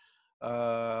Center.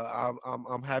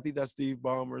 I'm happy that Steve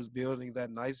Ballmer is building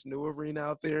that nice new arena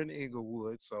out there in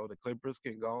Inglewood, so the Clippers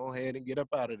can go ahead and get up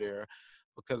out of there,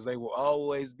 because they will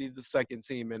always be the second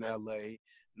team in LA,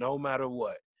 no matter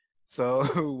what. So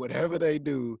whatever they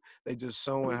do, they just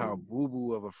showing how boo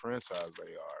boo of a franchise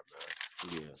they are, man.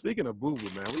 Yeah. Speaking of boo boo,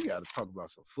 man, we got to talk about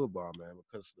some football, man,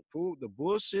 because the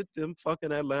bullshit them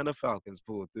fucking Atlanta Falcons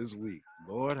pulled this week,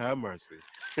 Lord have mercy.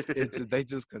 They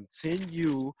just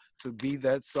continue to be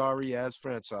that sorry ass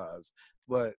franchise.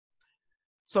 But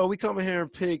so we come in here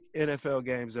and pick NFL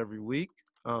games every week.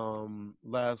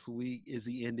 Last week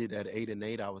Izzy ended at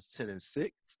 8-8. I was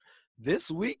 10-6.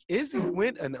 This week Izzy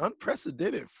went an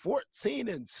unprecedented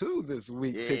 14-2 this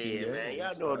week picking Yeah, man. Y'all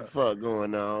games. know what the fuck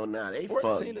going on now. They fucked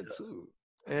 14-2.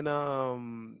 And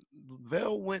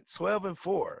Vel went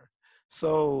 12-4.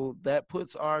 So that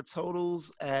puts our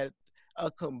totals at a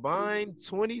combined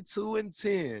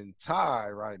 22-10 tie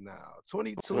right now.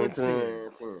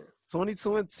 22-10.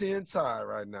 22-10 tie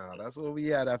right now. That's where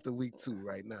we at after week 2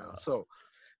 right now. So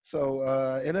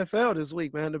NFL this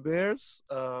week, man. The Bears,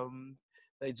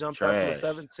 they jumped out to a Trash.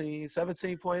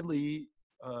 17-point lead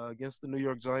against the New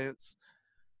York Giants.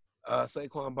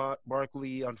 Saquon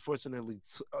Barkley unfortunately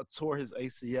tore his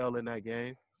ACL in that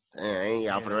game. Damn, ain't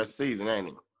out for the rest of the season, ain't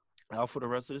he? Out for the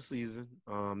rest of the season.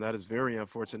 That is very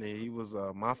unfortunate. He was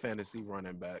my fantasy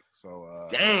running back. So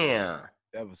Damn.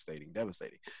 devastating.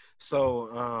 So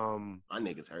My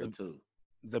niggas hurt too.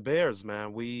 the Bears,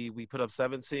 man, we put up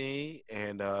 17,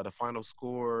 and the final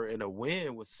score in a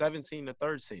win was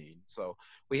 17-13. So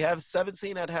we have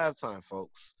 17 at halftime,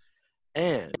 folks.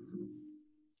 And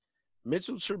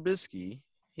Mitchell Trubisky,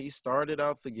 he started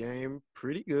out the game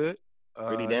pretty good.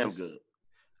 Pretty damn good.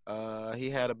 He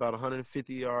had about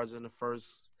 150 yards in the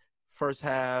first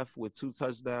half with 2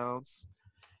 touchdowns.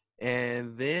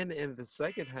 And then in the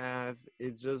second half,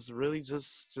 it just really he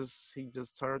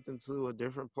just turned into a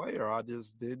different player. I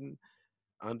just didn't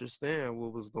understand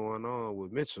what was going on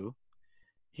with Mitchell.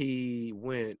 He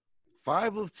went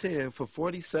 5 of 10 for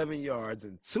 47 yards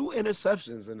and 2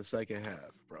 interceptions in the second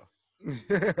half, bro.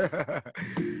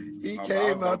 He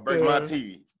came out break there. my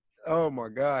TV. Oh my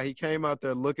God, he came out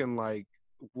there looking like,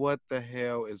 what the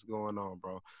hell is going on,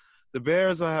 bro? The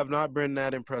Bears I have not been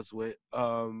that impressed with.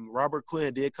 Robert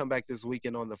Quinn did come back this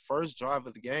weekend on the first drive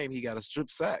of the game. He got a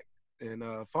strip sack and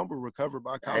fumble recovered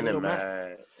by Khalil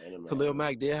Mack. Khalil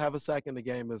Mack did have a sack in the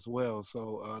game as well.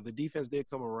 So the defense did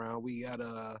come around. We got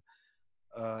a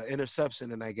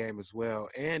interception in that game as well.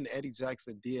 And Eddie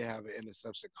Jackson did have an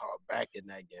interception called back in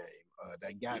that game.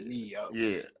 That got me up.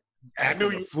 Yeah. I knew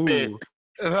you fool.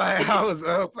 Like, I was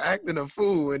up acting a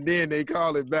fool, and then they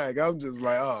call it back. I'm just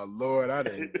like, oh Lord, I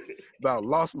done about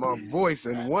lost my voice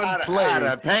in one play. I'd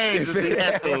have paid to see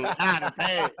that scene. I'd have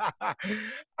paid.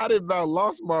 I done about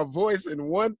lost my voice in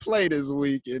one play this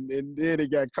week, and then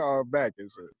it got called back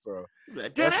and shit. So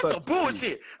Damn, that's some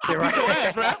bullshit. I beat your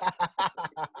ass, ref.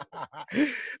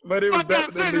 But it was Fuck that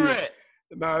definitely cigarette.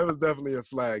 it was definitely a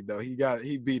flag though. He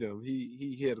beat him.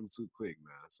 He hit him too quick,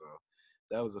 man. So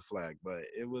that was a flag. But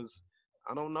it was,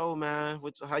 I don't know, man.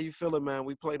 How you feeling, man?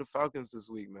 We play the Falcons this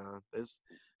week, man.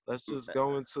 Let's just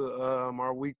go into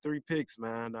our week 3 picks,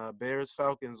 man. Bears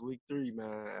Falcons week 3,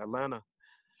 man. Atlanta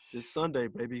this Sunday,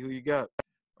 baby. Who you got?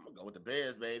 I'm gonna go with the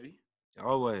Bears, baby.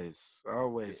 Always.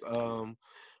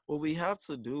 What we have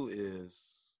to do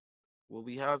is what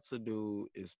we have to do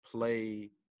is play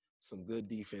some good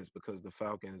defense because the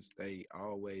Falcons, they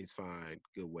always find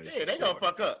good ways Yeah, to they score. gonna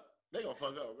fuck up. They gonna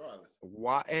fuck up regardless.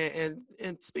 Why?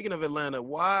 And speaking of Atlanta,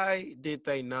 why did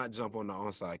they not jump on the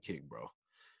onside kick, bro?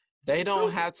 They don't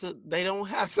Stupid. have to. They don't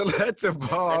have to let the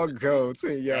ball go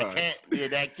 10 That yards.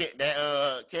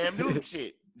 Cam Newton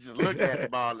shit. Just looking at the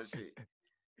ball and shit.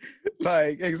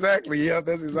 Like exactly, yeah,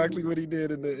 that's exactly what he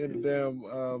did in the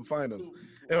damn finals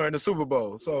or in the Super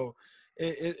Bowl. So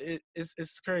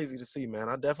it's crazy to see, man.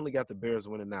 I definitely got the Bears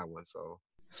winning that one.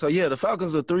 So yeah, the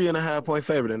Falcons are 3.5-point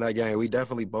favorite in that game. We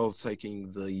definitely both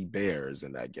taking the Bears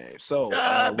in that game. So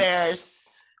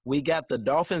Bears. we got the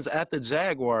Dolphins at the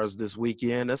Jaguars this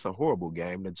weekend. That's a horrible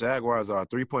game. The Jaguars are a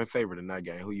 3-point favorite in that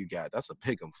game. Who you got? That's a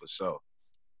pick 'em for sure,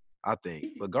 I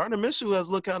think. But Gardner Minshew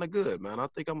has looked kind of good, man. I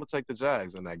think I'm gonna take the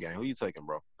Jags in that game. Who you taking,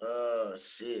 bro? Oh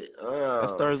shit.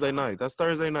 That's Thursday night.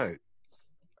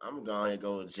 I'm going to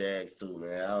go with Jags too,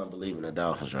 man. I don't believe in the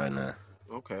Dolphins right now.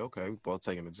 Okay. We both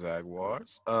taking the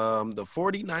Jaguars. The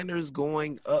 49ers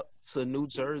going up to New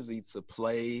Jersey to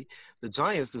play the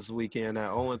Giants this weekend at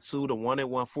 0-2. The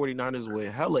 1-1 49ers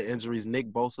with hella injuries.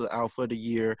 Nick Bosa out for the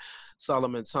year.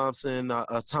 Solomon Thomas,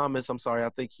 I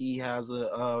think he has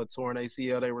a torn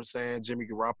ACL, they were saying. Jimmy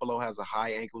Garoppolo has a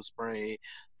high ankle sprain.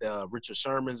 Richard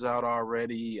Sherman's out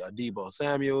already. Deebo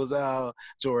Samuel's out.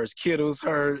 George Kittle's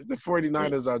hurt. The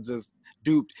 49ers are just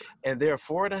duped. And they're a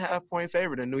 4.5-point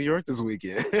favorite in New York this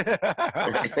weekend.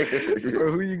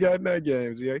 So who you got in that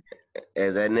game, GA?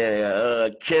 As that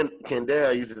nigga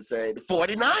Kendall used to say, the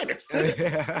 49ers.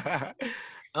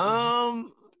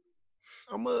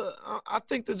 I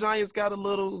think the Giants got a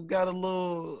little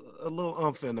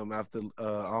umph in them after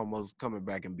almost coming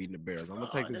back and beating the Bears. I'm gonna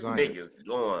take the Giants. Niggas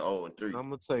going 0-3. I'm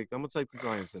gonna take the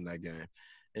Giants in that game.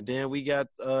 And then we got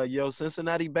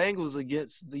Cincinnati Bengals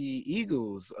against the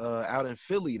Eagles out in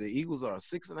Philly. The Eagles are a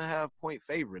 6.5-point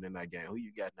favorite in that game. Who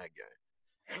you got in that game?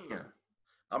 Damn.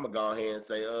 I'm gonna go ahead and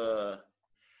say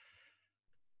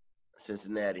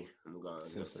Cincinnati. I'm gonna go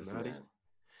Cincinnati.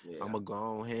 Yeah. I'm gonna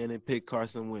go ahead and pick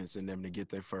Carson Wentz and them to get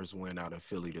their first win out in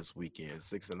Philly this weekend.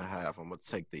 6.5. I'm gonna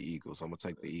take the Eagles. I'm gonna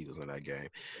take the Eagles in that game.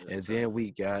 And then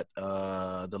we got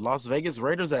the Las Vegas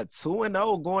Raiders at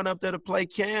 2-0 going up there to play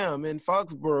Cam in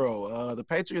Foxborough. The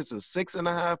Patriots are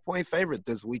 6.5-point favorite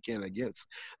this weekend against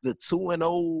the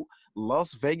 2-0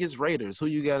 Las Vegas Raiders. Who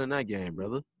you got in that game,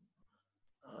 brother?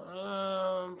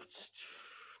 I'm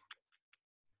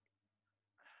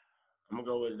gonna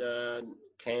go with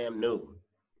Cam Newton.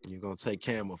 You're going to take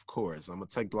Cam, of course. I'm going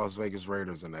to take the Las Vegas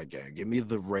Raiders in that game. Give me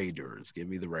the Raiders.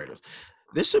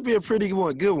 This should be a pretty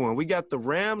good one. We got the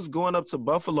Rams going up to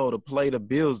Buffalo to play the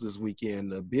Bills this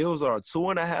weekend. The Bills are a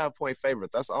 2.5-point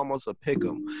favorite. That's almost a pick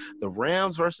 'em. The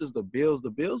Rams versus the Bills. The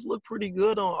Bills look pretty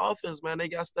good on offense, man. They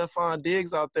got Stephon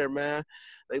Diggs out there, man.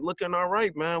 They looking all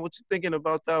right, man. What you thinking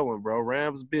about that one, bro?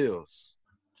 Rams, Bills.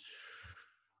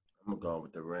 I'm going to go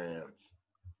with the Rams.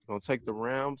 Going to take the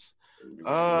Rams?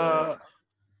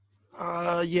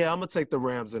 Yeah, I'm gonna take the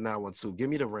Rams in that one too. Give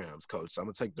me the Rams, coach. I'm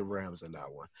gonna take the Rams in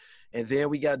that one. And then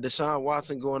we got Deshaun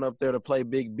Watson going up there to play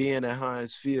Big Ben at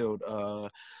Heinz Field. The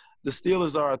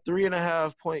Steelers are a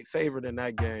 3.5-point favorite in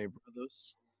that game,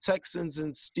 brothers. Texans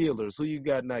and Steelers. Who you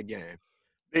got in that game?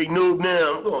 Big noob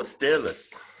now. I'm going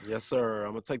Steelers. Yes, sir.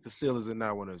 I'm gonna take the Steelers in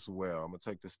that one as well. I'm gonna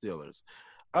take the Steelers.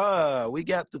 We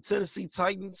got the Tennessee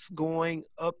Titans going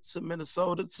up to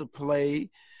Minnesota to play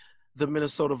the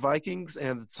Minnesota Vikings,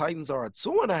 and the Titans are a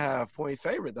 2.5-point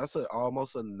favorite. That's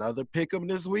almost another pick 'em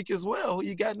this week as well. Who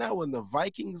you got now in the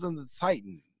Vikings and the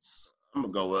Titans? I'm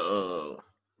gonna go with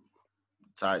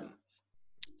Titans.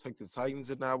 Take the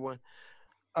Titans in that one.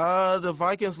 The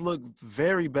Vikings looked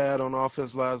very bad on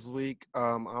offense last week.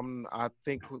 I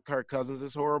think Kirk Cousins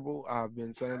is horrible. I've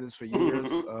been saying this for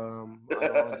years. I don't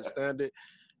understand it.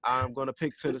 I'm going to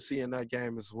pick Tennessee in that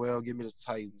game as well. Give me the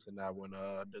Titans in that one.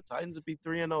 The Titans would be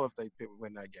 3-0 if they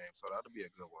win that game, so that'll be a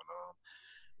good one.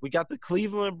 We got the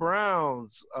Cleveland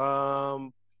Browns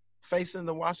facing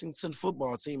the Washington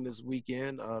football team this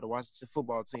weekend. The Washington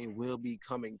football team will be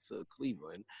coming to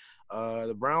Cleveland.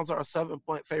 The Browns are a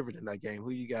 7-point favorite in that game. Who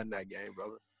you got in that game,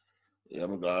 brother? Yeah,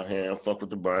 I'm going to go ahead and fuck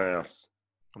with the Browns.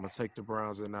 I'm going to take the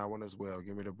Browns in that one as well.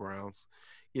 Give me the Browns.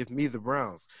 Give me the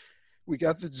Browns. We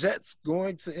got the Jets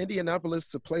going to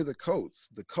Indianapolis to play the Colts.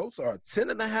 The Colts are a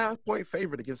 10.5-point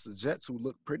favorite against the Jets, who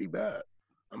look pretty bad.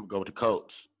 I'm going to go with the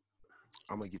Colts.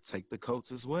 I'm going to take the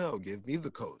Colts as well. Give me the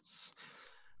Colts.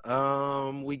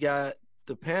 We got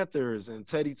the Panthers, and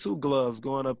Teddy Two Gloves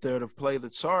going up there to play the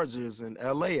Chargers in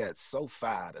LA at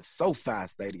SoFi, the SoFi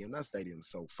Stadium. That stadium is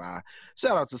SoFi.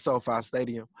 Shout out to SoFi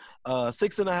Stadium.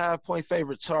 6.5-point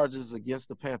favorite Chargers against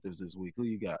the Panthers this week. Who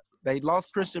you got? They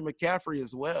lost Christian McCaffrey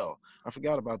as well. I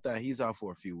forgot about that. He's out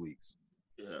for a few weeks.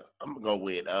 Yeah, I'm gonna go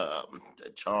with the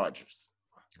Chargers.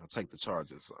 I'll take the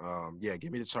Chargers. Yeah,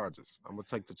 give me the Chargers. I'm going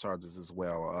to take the Chargers as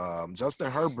well.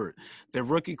 Justin Herbert, the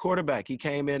rookie quarterback, he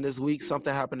came in this week.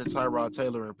 Something happened to Tyrod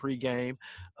Taylor in pregame.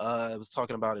 It was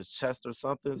talking about his chest or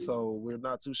something, so we're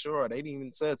not too sure. They didn't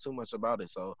even say too much about it.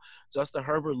 So Justin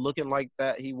Herbert looking like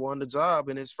that he won the job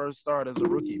in his first start as a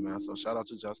rookie, man. So shout out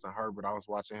to Justin Herbert. I was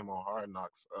watching him on Hard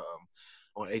Knocks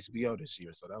on HBO this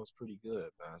year, so that was pretty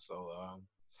good, man. So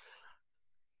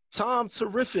Tom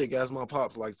Terrific, as my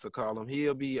pops likes to call him,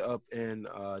 he'll be up in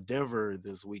Denver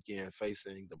this weekend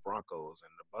facing the Broncos.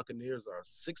 And the Buccaneers are a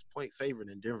 6-point favorite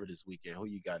in Denver this weekend. Who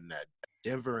you got in that?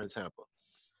 Denver and Tampa.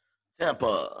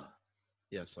 Tampa.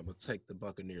 Yes, I'm going to take the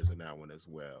Buccaneers in that one as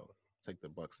well. Take the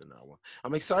Bucks in that one.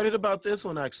 I'm excited about this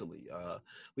one, actually.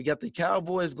 We got the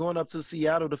Cowboys going up to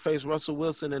Seattle to face Russell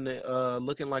Wilson and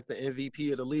looking like the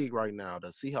MVP of the league right now. The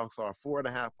Seahawks are a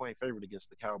 4.5-point favorite against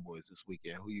the Cowboys this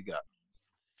weekend. Who you got?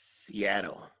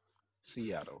 Seattle.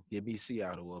 Give me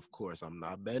Seattle, of course. I'm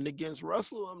not betting against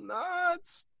Russell. I'm not.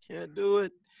 Can't do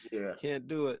it. Yeah. Can't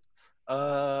do it.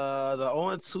 The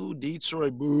 0-2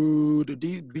 Detroit, boo. The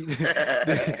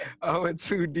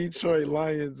 0-2 Detroit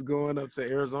Lions going up to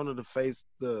Arizona to face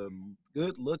the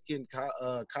good-looking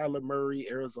Kyler Murray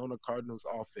Arizona Cardinals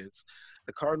offense.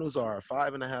 The Cardinals are a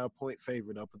 5.5-point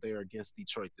favorite up there against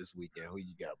Detroit this weekend. Who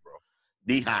you got, bro?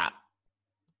 D-Hop.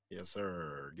 Yes,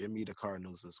 sir. Give me the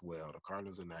Cardinals as well. The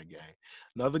Cardinals in that game.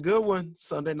 Another good one,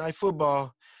 Sunday Night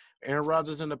Football. Aaron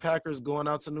Rodgers and the Packers going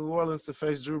out to New Orleans to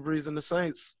face Drew Brees and the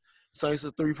Saints. Saints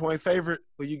a 3-point favorite.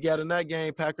 Who you got in that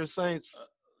game, Packers, Saints?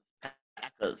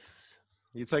 Packers.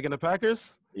 You taking the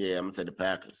Packers? Yeah, I'm going to take the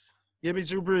Packers. Give me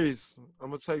Drew Brees. I'm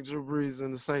going to take Drew Brees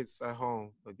and the Saints at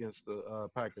home against the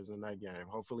Packers in that game.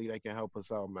 Hopefully they can help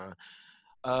us out, man.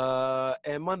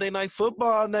 And Monday Night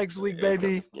Football next week,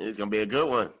 baby. It's gonna be a good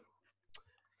one.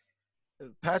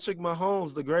 Patrick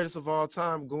Mahomes, the greatest of all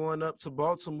time, going up to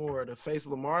Baltimore to face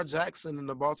Lamar Jackson and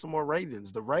the Baltimore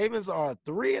Ravens. The Ravens are a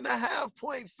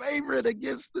 3.5-point favorite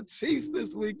against the Chiefs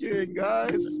this weekend,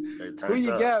 guys. Who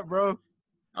you got, bro?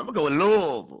 I'm gonna go with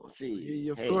Louisville.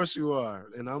 Yeah, of course you are.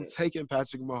 And I'm taking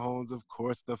Patrick Mahomes, of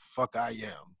course the fuck I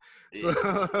am.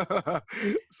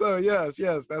 So yes,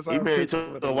 that's he married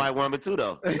to a white woman too,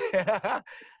 though.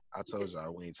 I told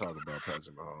y'all we ain't talking about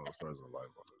Patrick Mahomes' personal life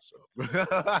on this show.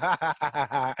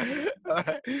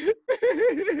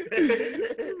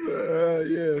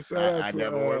 I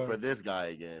never work for this guy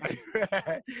again.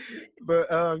 But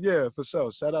yeah, for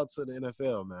sure. Shout out to the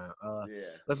NFL, man.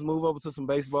 Let's move over to some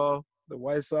baseball. The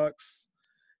White Sox,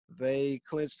 they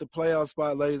clinched the playoff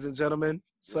spot, ladies and gentlemen.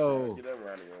 So, get them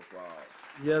round of applause.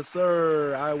 Yes,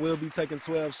 sir. I will be taking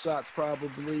 12 shots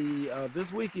probably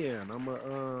this weekend.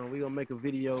 We gonna make a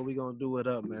video. We gonna do it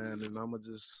up, man, and I'm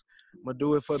gonna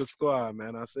do it for the squad,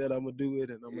 man. I said I'm gonna do it,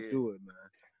 and I'm gonna do it, man.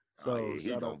 So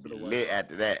shout out to the lit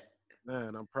after that.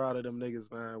 Man, I'm proud of them niggas,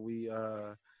 man. We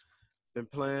been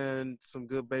playing some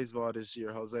good baseball this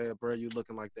year. Jose Abreu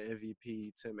looking like the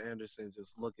MVP. Tim Anderson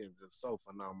just looking just so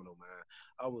phenomenal, man.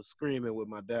 I was screaming with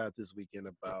my dad this weekend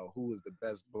about who is the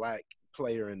best black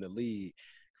player in the league,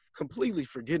 completely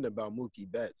forgetting about Mookie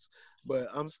Betts. But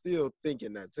I'm still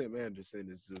thinking that Tim Anderson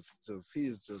is just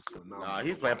phenomenal. Nah,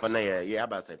 he's playing phenomenal. Yeah, I'm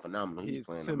about to say phenomenal. He's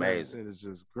playing Tim amazing. Anderson is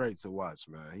just great to watch,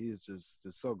 man. He is just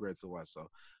so great to watch. So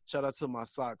shout out to my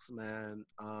Sox, man.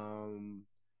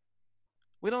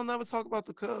 We don't never talk about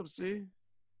the Cubs, G. We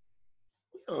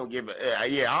don't give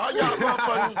a all y'all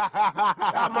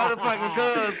motherfucking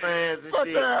Cubs fans and Fuck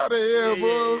shit. out of here,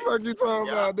 boy. Fuck you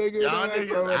talking about, nigga? Y'all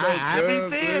niggas, I be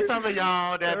seeing some of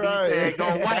y'all that be saying go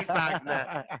White Sox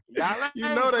now. You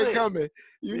know they coming.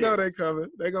 You know they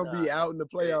coming. They gonna be out in the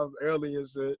playoffs early and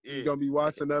shit. You gonna be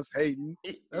watching us hating.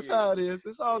 That's how it is.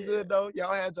 It's all good though.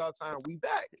 Y'all had y'all time. We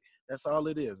back. That's all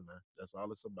it is, man. That's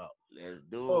all it's about. Let's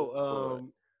do it.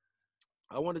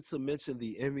 I wanted to mention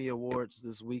the Emmy Awards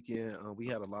this weekend. We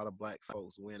had a lot of black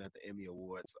folks win at the Emmy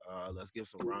Awards. Let's give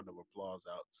some round of applause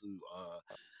out to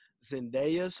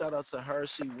Zendaya. Shout out to her.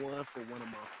 She won for one of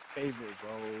my favorite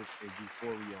roles in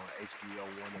Euphoria on HBO,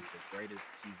 one of the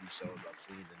greatest TV shows I've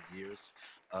seen in years.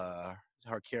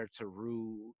 Her character,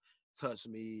 Rue, touched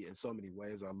me in so many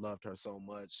ways. I loved her so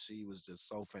much. She was just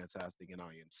so fantastic, and I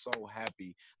am so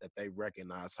happy that they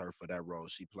recognize her for that role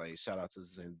she played. Shout out to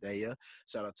Zendaya.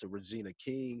 Shout out to Regina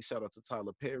King. Shout out to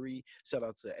Tyler Perry. Shout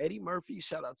out to Eddie Murphy.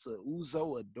 Shout out to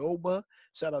Uzo Adoba.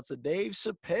 Shout out to Dave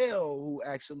Chappelle, who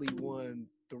actually won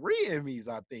 3 Emmys,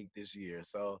 I think, this year.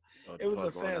 So it was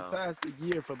a fantastic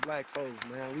year for Black folks,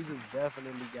 man. We just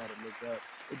definitely got to look up.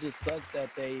 It just sucks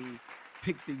that they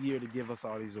picked the year to give us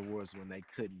all these awards when they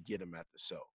couldn't get them at the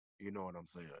show. You know what I'm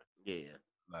saying? Yeah.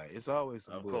 Like, it's always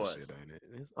some bullshit, course. ain't it?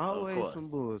 It's always some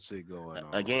bullshit going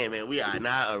on. Again, man, we are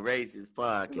not a racist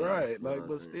podcast. Right, like,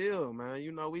 but still, man,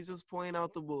 you know, we just point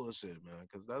out the bullshit, man,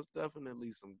 because that's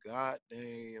definitely some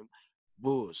goddamn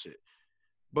bullshit.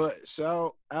 But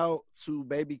shout out to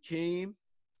Baby Keem.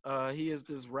 He is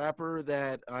this rapper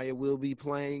that I will be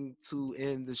playing to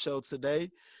end the show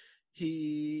today.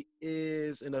 He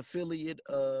is an affiliate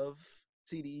of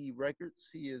TDE Records.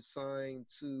 He is signed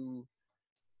to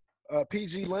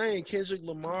PG Lane, Kendrick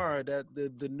Lamar, that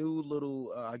the new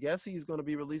little, I guess he's going to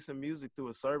be releasing music through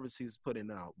a service he's putting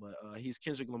out. But he's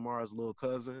Kendrick Lamar's little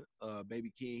cousin,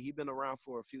 Baby Keem. He's been around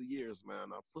for a few years, man.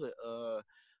 I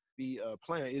be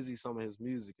playing Izzy some of his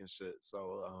music and shit.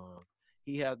 So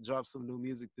he had dropped some new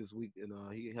music this week, and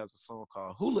he has a song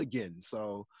called Hooligan.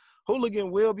 So Hooligan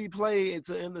will be played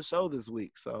to end the show this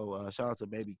week. So shout out to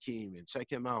Baby Keem and check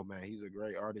him out, man. He's a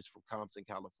great artist from Compton,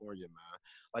 California, man.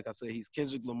 Like I said, he's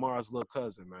Kendrick Lamar's little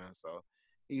cousin, man. So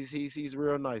he's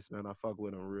real nice, man. I fuck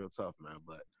with him real tough, man.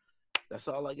 But that's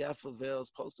all I got for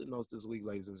Vale's Post-it Notes this week,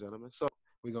 ladies and gentlemen. So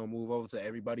we're going to move over to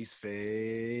everybody's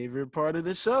favorite part of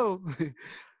the show.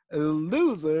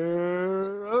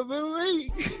 Loser of the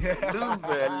week.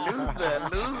 Loser.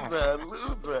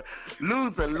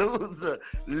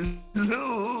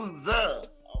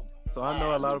 So I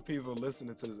know a lot of people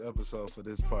listening to this episode for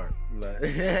this part. Like,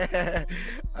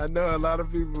 I know a lot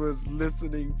of people is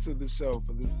listening to the show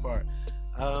for this part.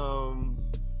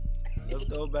 Let's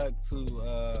go back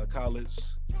to college.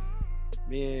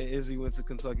 Me and Izzy went to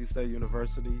Kentucky State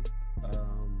University.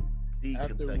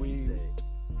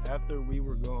 After we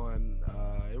were going,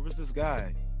 it was this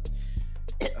guy.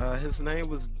 His name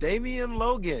was Damian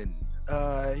Logan.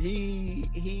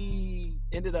 He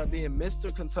ended up being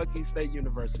Mr. Kentucky State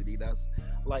University. That's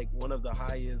like one of the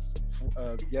highest,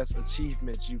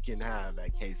 achievements you can have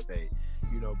at K-State.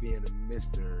 You know, being a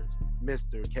Mr.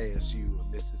 KSU or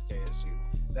Mrs. KSU.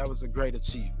 That was a great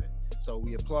achievement. So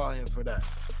we applaud him for that.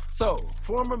 So,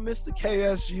 former Mr.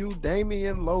 KSU,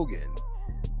 Damian Logan.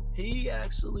 He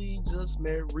actually just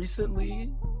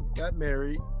recently got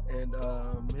married, and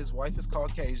his wife is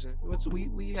Caucasian, which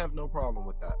we have no problem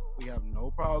with that. We have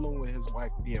no problem with his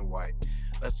wife being white.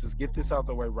 Let's just get this out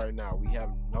the way right now. We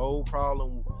have no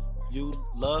problem. You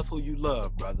love who you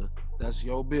love, brother. That's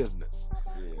your business.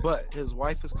 Yeah. But his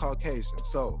wife is Caucasian.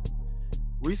 So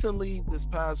recently, this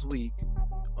past week,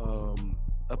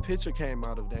 a picture came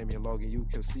out of Damian Logan. You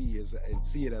can see it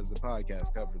as the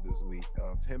podcast cover this week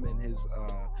of him and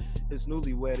his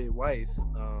newly-wedded wife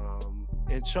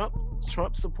in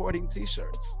Trump supporting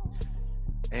T-shirts,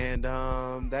 and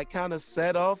that kind of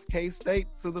set off K-State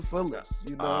to the fullest.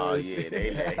 You know? Oh yeah,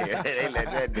 they let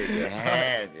that nigga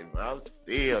have it. I'm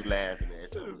still laughing at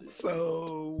something.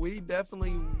 So we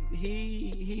definitely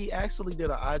he actually did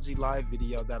an IG live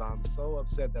video that I'm so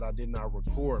upset that I did not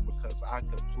record because I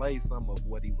could play some of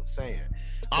what he was saying.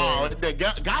 Oh, the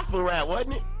gospel rap,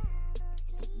 wasn't it?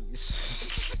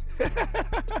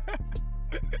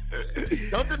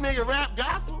 Don't the nigga rap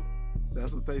gospel?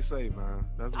 That's what they say, man.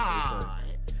 That's what they say.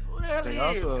 Who the hell They is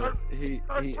also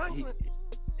Kurt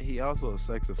he also a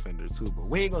sex offender too, but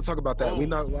we ain't gonna talk about that. I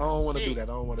don't want to do that.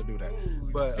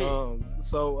 But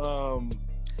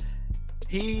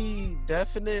he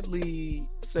definitely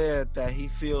said that he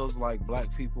feels like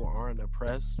black people aren't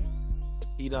oppressed.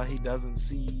 He doesn't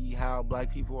see how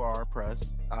black people are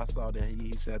oppressed. I saw that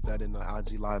he said that in the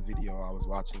IG live video I was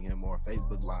watching him, or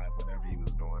Facebook Live, whatever he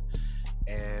was doing.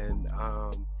 And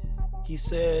he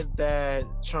said that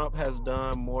Trump has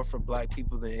done more for black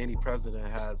people than any president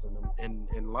has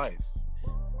in life.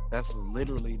 That's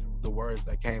literally the words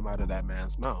that came out of that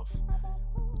man's mouth.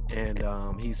 And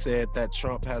he said that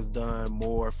Trump has done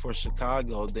more for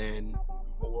Chicago than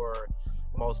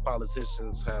most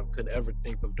politicians could ever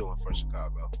think of doing for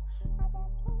Chicago.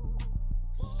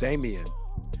 Damian,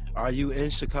 are you in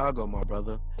Chicago, my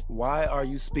brother? Why are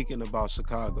you speaking about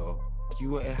Chicago?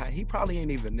 He probably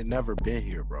ain't even never been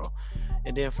here, bro.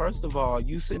 And then first of all,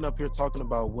 you sitting up here talking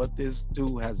about what this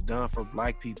dude has done for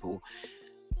black people.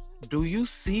 Do you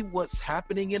see what's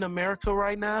happening in America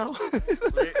right now?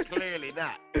 Clearly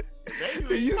not.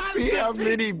 Do you see how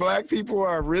many black people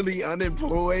are really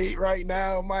unemployed right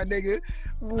now, my nigga?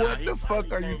 What the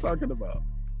fuck are you talking about?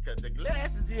 Cause the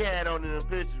glasses he had on in the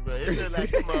picture, but it looked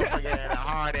like the motherfucker had a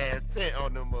hard ass tent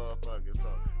on them motherfuckers. So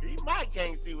he might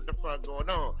can't see what the fuck going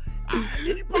on.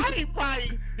 He probably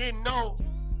didn't know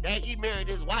that he married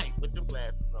his wife with them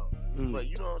glasses on. But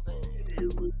you know what I'm saying? It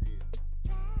is what it is.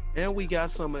 And we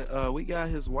got we got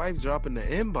his wife dropping the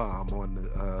N-bomb on the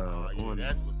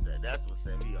that's what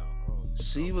set me off.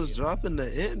 She was dropping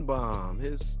the N-bomb.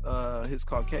 His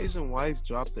Caucasian wife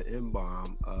dropped the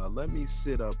N-bomb. Let me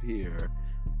sit up here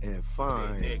and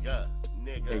find nigga.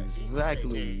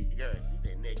 Exactly. She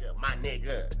said nigga, my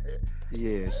nigga.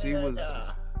 Yeah, she was.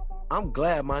 I'm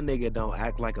glad my nigga don't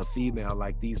act like a female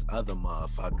like these other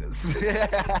motherfuckers.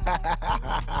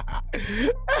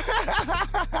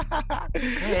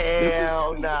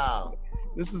 Hell no.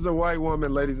 This is a white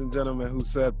woman, ladies and gentlemen, who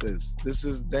said this. This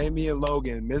is Damian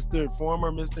Logan, former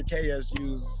Mr.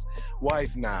 KSU's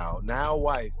wife now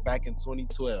wife, back in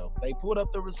 2012. They pulled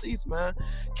up the receipts, man.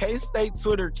 K-State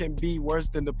Twitter can be worse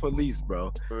than the police,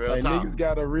 bro. Like, niggas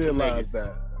gotta realize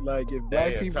that. Like, if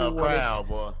black people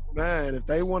boy. Man, if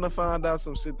they want to find out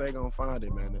some shit, they gonna find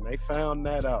it, man. And they found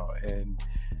that out. And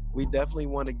we definitely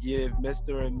want to give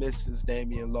Mr. and Mrs.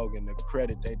 Damian Logan the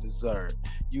credit they deserve.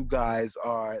 You guys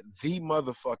are the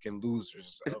motherfucking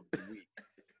losers of the week.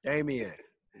 Damian,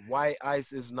 white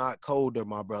ice is not colder,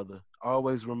 my brother.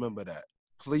 Always remember that.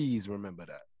 Please remember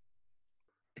that.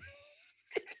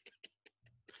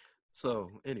 So,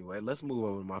 anyway, let's move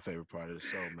over to my favorite part of the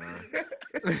show, man.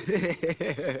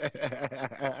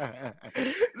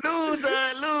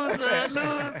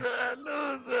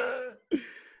 Loser.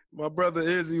 My brother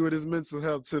Izzy with his mental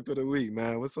health tip of the week,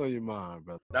 man. What's on your mind,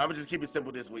 brother? I'm gonna just keep it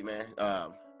simple this week, man.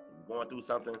 Going through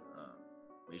something,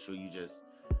 make sure you just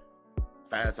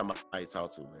find somebody to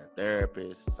talk to, man.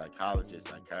 Therapist, psychologist,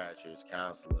 psychiatrist,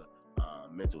 counselor,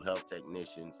 mental health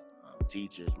technicians,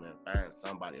 teachers, man. Find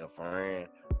somebody, a friend,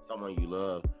 someone you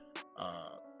love.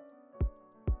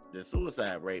 The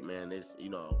suicide rate, man, is,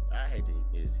 I hate it.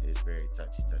 It's very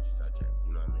touchy subject.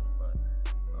 You know what I mean? But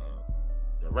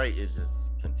the rate is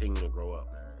just continuing to grow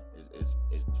up, man. It's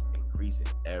increasing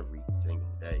every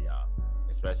single day, y'all,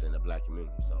 especially in the black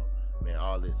community. So, man,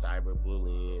 all this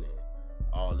cyberbullying and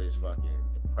all this fucking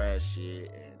depressed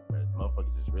shit, and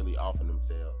motherfuckers is really offing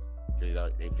themselves. They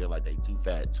feel like they too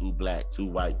fat, too black, too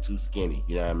white, too skinny.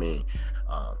 You know what I mean?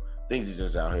 Things is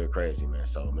just out here crazy, man.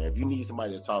 So, man, if you need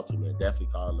somebody to talk to, man, definitely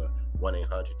call her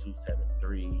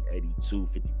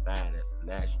 1-800-273-8255. That's the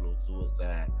National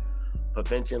Suicide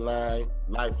Prevention Line,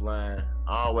 Lifeline,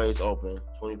 always open,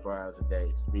 24 hours a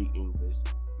day. Speak English,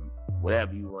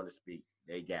 whatever you want to speak,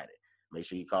 they got it. Make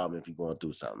sure you call me if you're going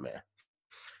through something, man.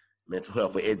 Mental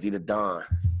health for Izzy the Don.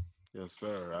 Yes,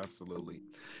 sir, absolutely.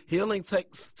 Healing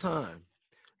takes time,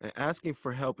 and asking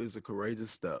for help is a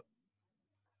courageous step.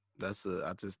 I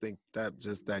just think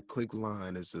that quick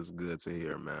line is just good to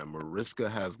hear, man. Mariska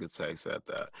Hasgate said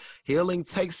that. Healing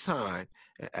takes time,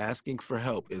 and asking for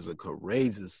help is a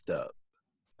courageous step.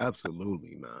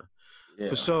 Absolutely, man. Yeah.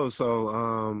 For sure.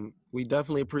 So we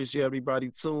definitely appreciate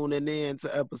everybody tuning in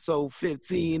to episode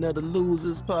 15 of the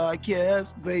Losers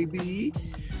Podcast, baby.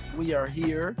 We are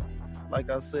here. Like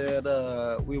I said,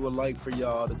 we would like for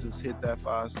y'all to just hit that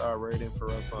 5-star rating for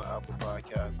us on Apple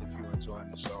Podcasts if you're enjoying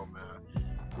the show, man.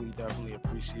 We definitely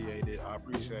appreciate it. I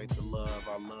appreciate the love.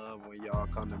 I love when y'all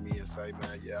come to me and say,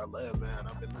 man, yeah, I love it, man.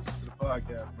 I've been listening to the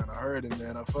podcast, man. I heard it,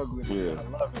 man. I fuck with it, man. I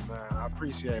love it, man. I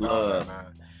appreciate all that,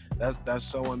 man. That's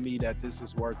showing me that this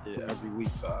is worth it every week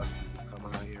for us to just come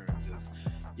out here and just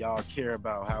y'all care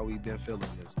about how we've been feeling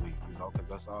this week, because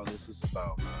that's all this is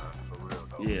about, man. For real,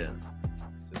 though. Yeah.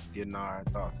 Just getting our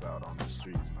thoughts out on the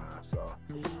streets, man. So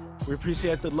we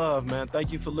appreciate the love, man.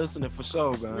 Thank you for listening, for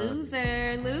sure, man.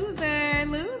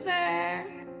 Loser.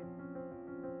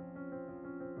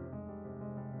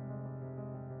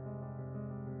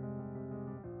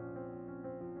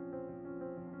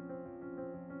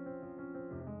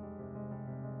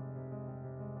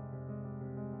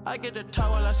 I get the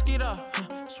top while I skeet up.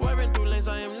 Swerving through lanes,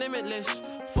 I am limitless.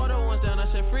 For the ones down, I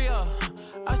said free up.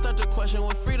 I start to question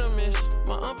what freedom is.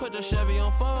 My aunt put the Chevy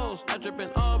on foes. I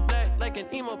drippin' all black like an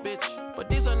emo bitch. But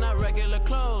these are not regular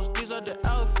clothes. These are the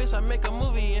outfits I make a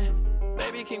movie in.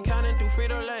 Baby keep counting through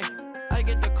Frito-Lay. I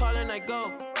get the call and I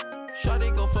go.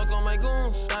 Shawty go fuck on my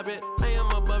goons. Stop it. I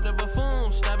am above the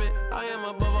buffoons. Stop it. I am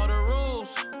above all the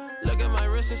rules. Look at my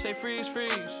wrist and say freeze.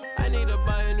 I need to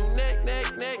buy a new neck.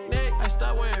 I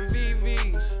start wearing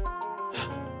VVs.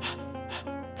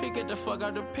 He get the fuck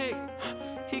out the pic.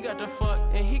 He got the fuck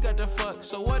and he got the fuck.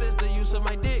 So what is the use of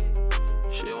my dick?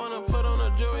 She wanna put on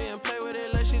a jewelry and play with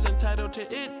it like she's entitled to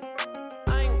it.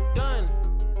 I ain't done.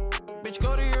 Bitch,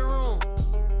 go to your room.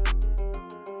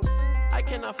 I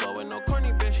cannot fuck with no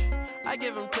corny bitch. I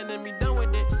give him 10 and be done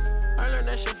with it. I learned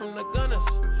that shit from the gunners.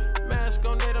 Mask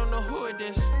on, they don't know who it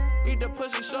is. Eat the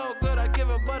pussy so good, I give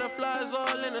her butterflies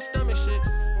all in her stomach shit.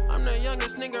 I'm the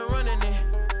youngest nigga running it.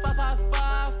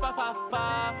 555,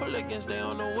 555. Hooligans, they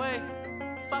on the way.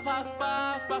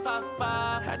 555,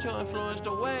 555. Had to influence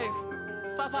the wave.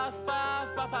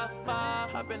 555,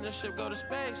 555. Hop in the ship, go to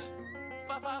space.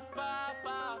 555,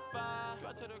 555.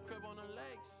 Drive to the crib on the